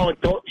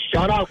 don't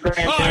shut up,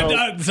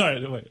 Grant.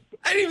 Sorry, wait.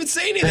 I didn't even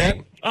say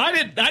anything.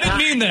 I didn't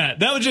mean that.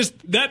 That was just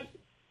that.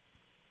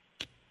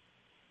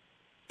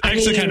 I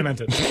actually kind of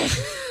meant it.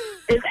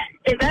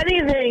 If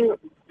anything,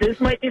 this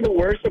might be the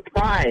worst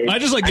surprise. I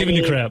just like giving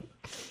you crap.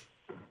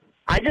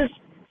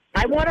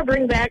 I want to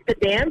bring back the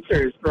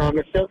dancers from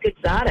the Silk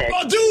Exotic.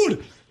 Oh,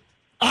 dude!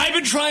 I've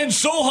been trying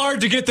so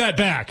hard to get that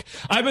back.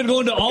 I've been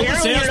going to all the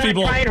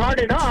salespeople. You're not trying hard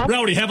enough.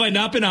 Rowdy, have I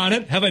not been on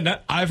it? Have I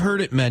not? I've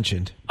heard it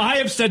mentioned. I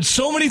have said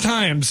so many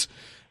times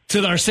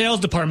to our sales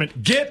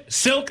department, get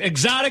Silk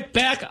Exotic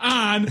back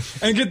on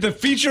and get the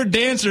featured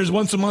dancers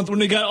once a month when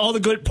they got all the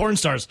good porn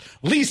stars.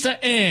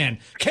 Lisa Ann,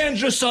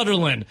 Kendra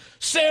Sutherland,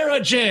 Sarah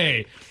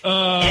J.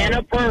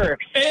 Anna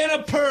Perks.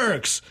 Anna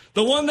Perks.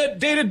 The one that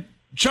dated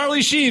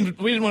Charlie Sheen.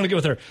 We didn't want to get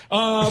with her.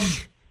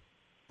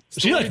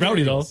 She liked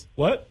Rowdy, though.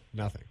 What?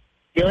 Nothing.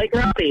 You like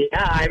Rowdy?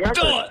 Yeah, I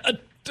remember.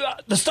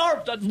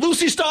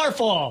 Lucy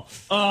Starfall.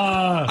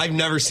 I've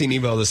never seen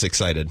Evo this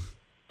excited.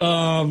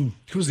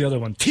 Who's the other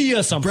one?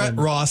 Tia something. Brett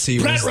Rossi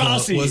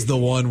was the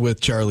one with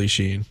Charlie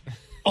Sheen.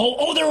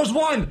 Oh, there was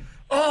one.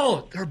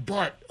 Oh, her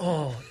butt.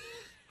 Oh.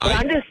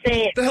 I'm just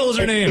saying. What the hell is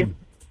her name?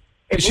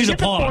 If She's we a get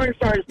the paw. porn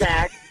stars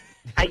back,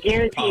 I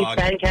guarantee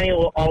Ben Kenny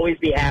will always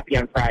be happy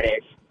on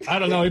Fridays. I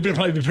don't know. He'd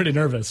probably be pretty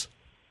nervous.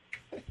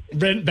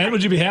 Ben,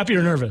 would you be happy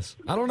or nervous?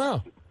 I don't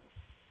know.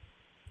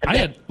 I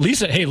had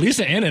Lisa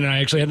Ann and I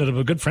actually ended up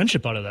a good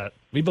friendship out of that.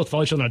 We both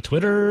follow each other on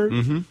Twitter.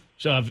 Mm-hmm.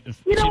 So I've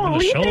You know, seen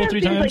Lisa the show Ann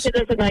 3 seems times. like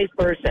she's a nice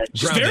person.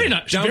 She's very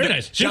nice. She's very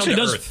nice. She actually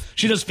does.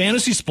 She does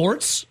fantasy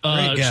sports.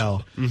 Great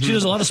gal. She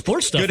does a lot of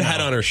sports stuff. Good now. head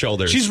on her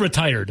shoulders. She's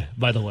retired,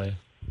 by the way.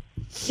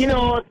 You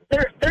know,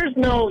 there's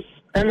Mills,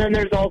 and then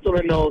there's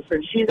Ultimate Mills,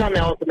 and she's on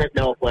the Ultimate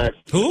Mills list.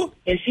 Who?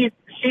 And she's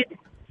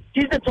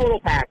the total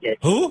package.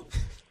 Who?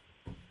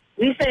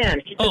 Lisa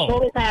Ann. She's the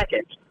total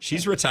package.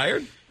 She's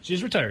retired?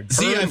 She's retired.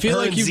 See, I feel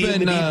like you've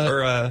been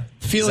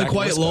feeling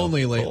quite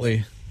lonely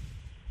lately.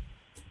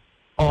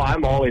 Oh,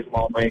 I'm always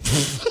lonely.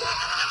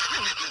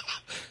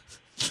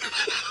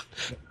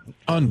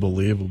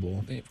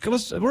 Unbelievable. Hey,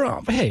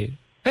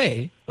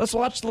 let's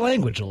watch the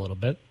language a little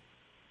bit.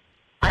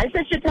 I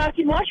said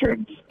shiitake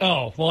mushrooms.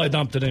 Oh, well, I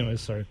dumped it anyway.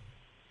 Sorry.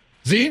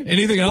 Z,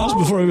 anything else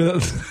before we...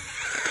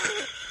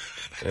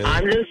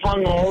 I'm just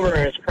hungover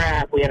as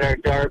crap. We had our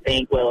dart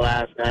banquet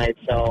last night,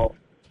 so...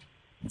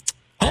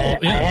 I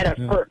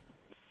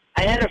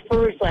had a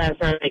first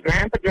last night. My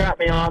grandpa dropped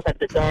me off at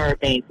the dart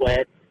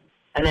banquet,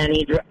 and then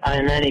he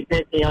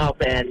picked me up.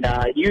 And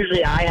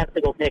usually I have to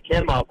go pick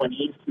him up when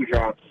he's too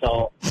drunk.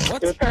 So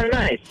it was kind of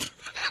nice.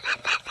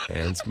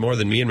 And it's more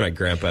than me and my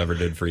grandpa ever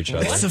did for each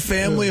other. It's a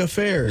family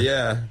affair.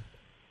 Yeah,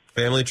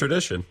 family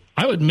tradition.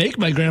 I would make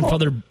my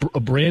grandfather a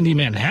brandy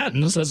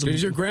Manhattans.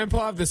 Does your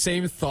grandpa have the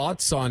same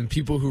thoughts on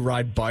people who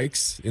ride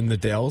bikes in the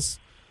Dells?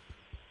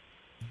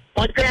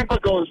 My grandpa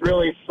goes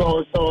really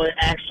slow, so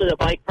actually the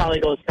bike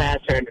probably goes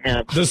faster than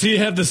him. Does he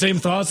have the same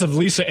thoughts of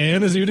Lisa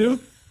Ann as you do?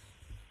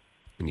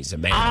 And he's a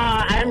man.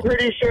 I'm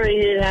pretty sure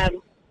he'd have.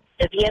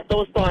 If he had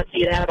those thoughts,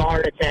 he'd have a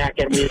heart attack,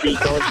 and we'd be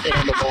going to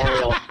the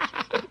memorial.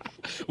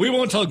 We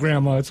won't tell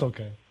Grandma. It's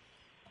okay.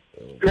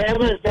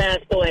 Grandma's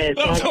passed away,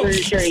 so I'm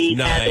pretty sure he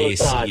had those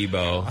Nice, thoughts.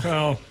 Ebo.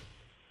 Oh,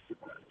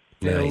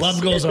 Nice.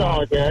 love goes It's on.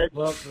 all good.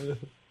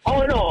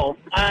 Oh no,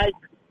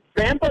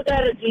 Grandpa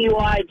got a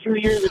DUI 2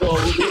 years ago.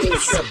 We did a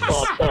strip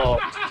club, so.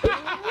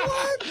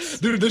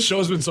 Dude, this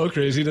show's been so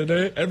crazy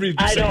today. I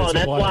know,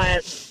 that's why.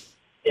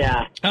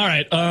 Yeah. All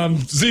right,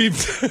 Z,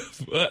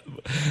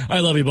 I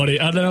love you, buddy.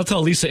 Then I'll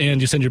tell Lisa Ann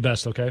you send your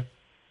best, okay?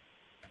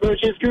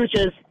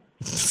 Gooches.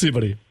 See you,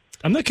 buddy.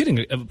 I'm not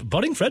kidding. A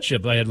budding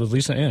friendship I had with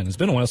Lisa Ann. It's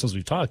been a while since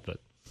we've talked,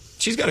 but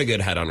She's got a good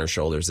head on her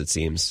shoulders, it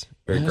seems.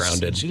 Very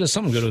grounded. She does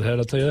something good with her,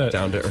 I'll tell you that.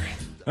 Down to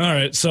earth. All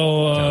right,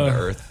 so Down to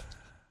earth.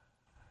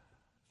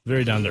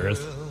 Very down to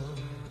earth.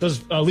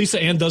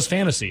 Lisa Ann does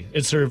fantasy.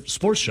 It's her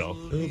sports show.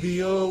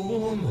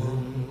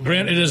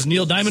 Grant, it is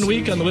Neil Diamond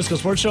Week on the Wisco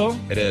Sports Show.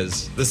 It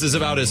is. This is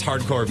about as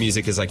hardcore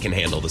music as I can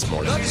handle this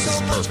morning. This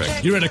is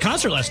perfect. You were at a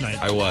concert last night.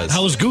 I was.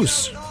 How was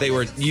Goose?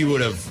 You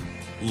would have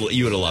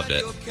loved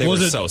it. They were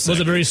so sick. Was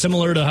it very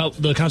similar to how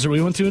the concert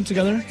we went to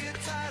together?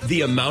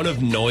 The amount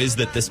of noise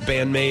that this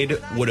band made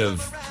would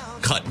have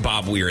cut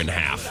Bob Weir in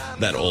half.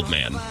 That old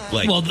man.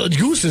 Well, the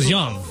Goose is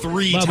young.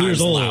 Three Bob times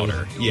Weir's old.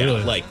 louder. Yeah,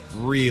 really.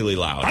 really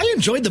loud. I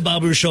enjoyed the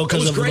Bob Weir show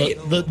because of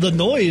the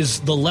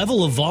noise. The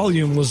level of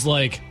volume was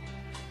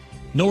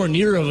nowhere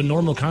near of a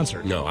normal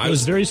concert. No, it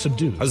was very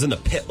subdued. I was in the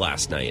pit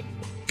last night.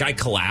 Guy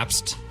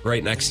collapsed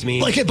right next to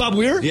me. Like at Bob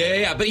Weir?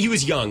 Yeah. But he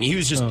was young. He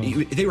was just.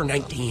 They were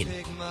 19.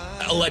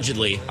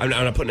 Allegedly. I'm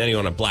not putting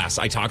anyone on blast.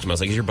 I talked to him. I was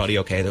like, "Is your buddy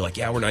okay?" They're like,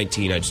 "Yeah, we're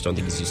 19. I just don't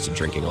think he's used to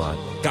drinking a lot."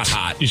 Got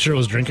hot. You sure it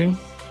was drinking?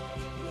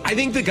 I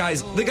think the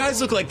guys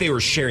look like they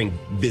were sharing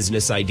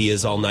business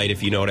ideas all night,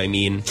 if you know what I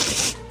mean.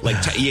 Like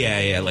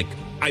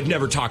I've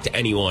never talked to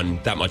anyone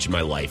that much in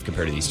my life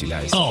compared to these two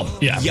guys. Oh,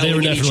 yeah. Yelling They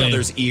were in each definitely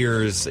other's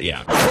ears.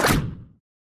 Yeah.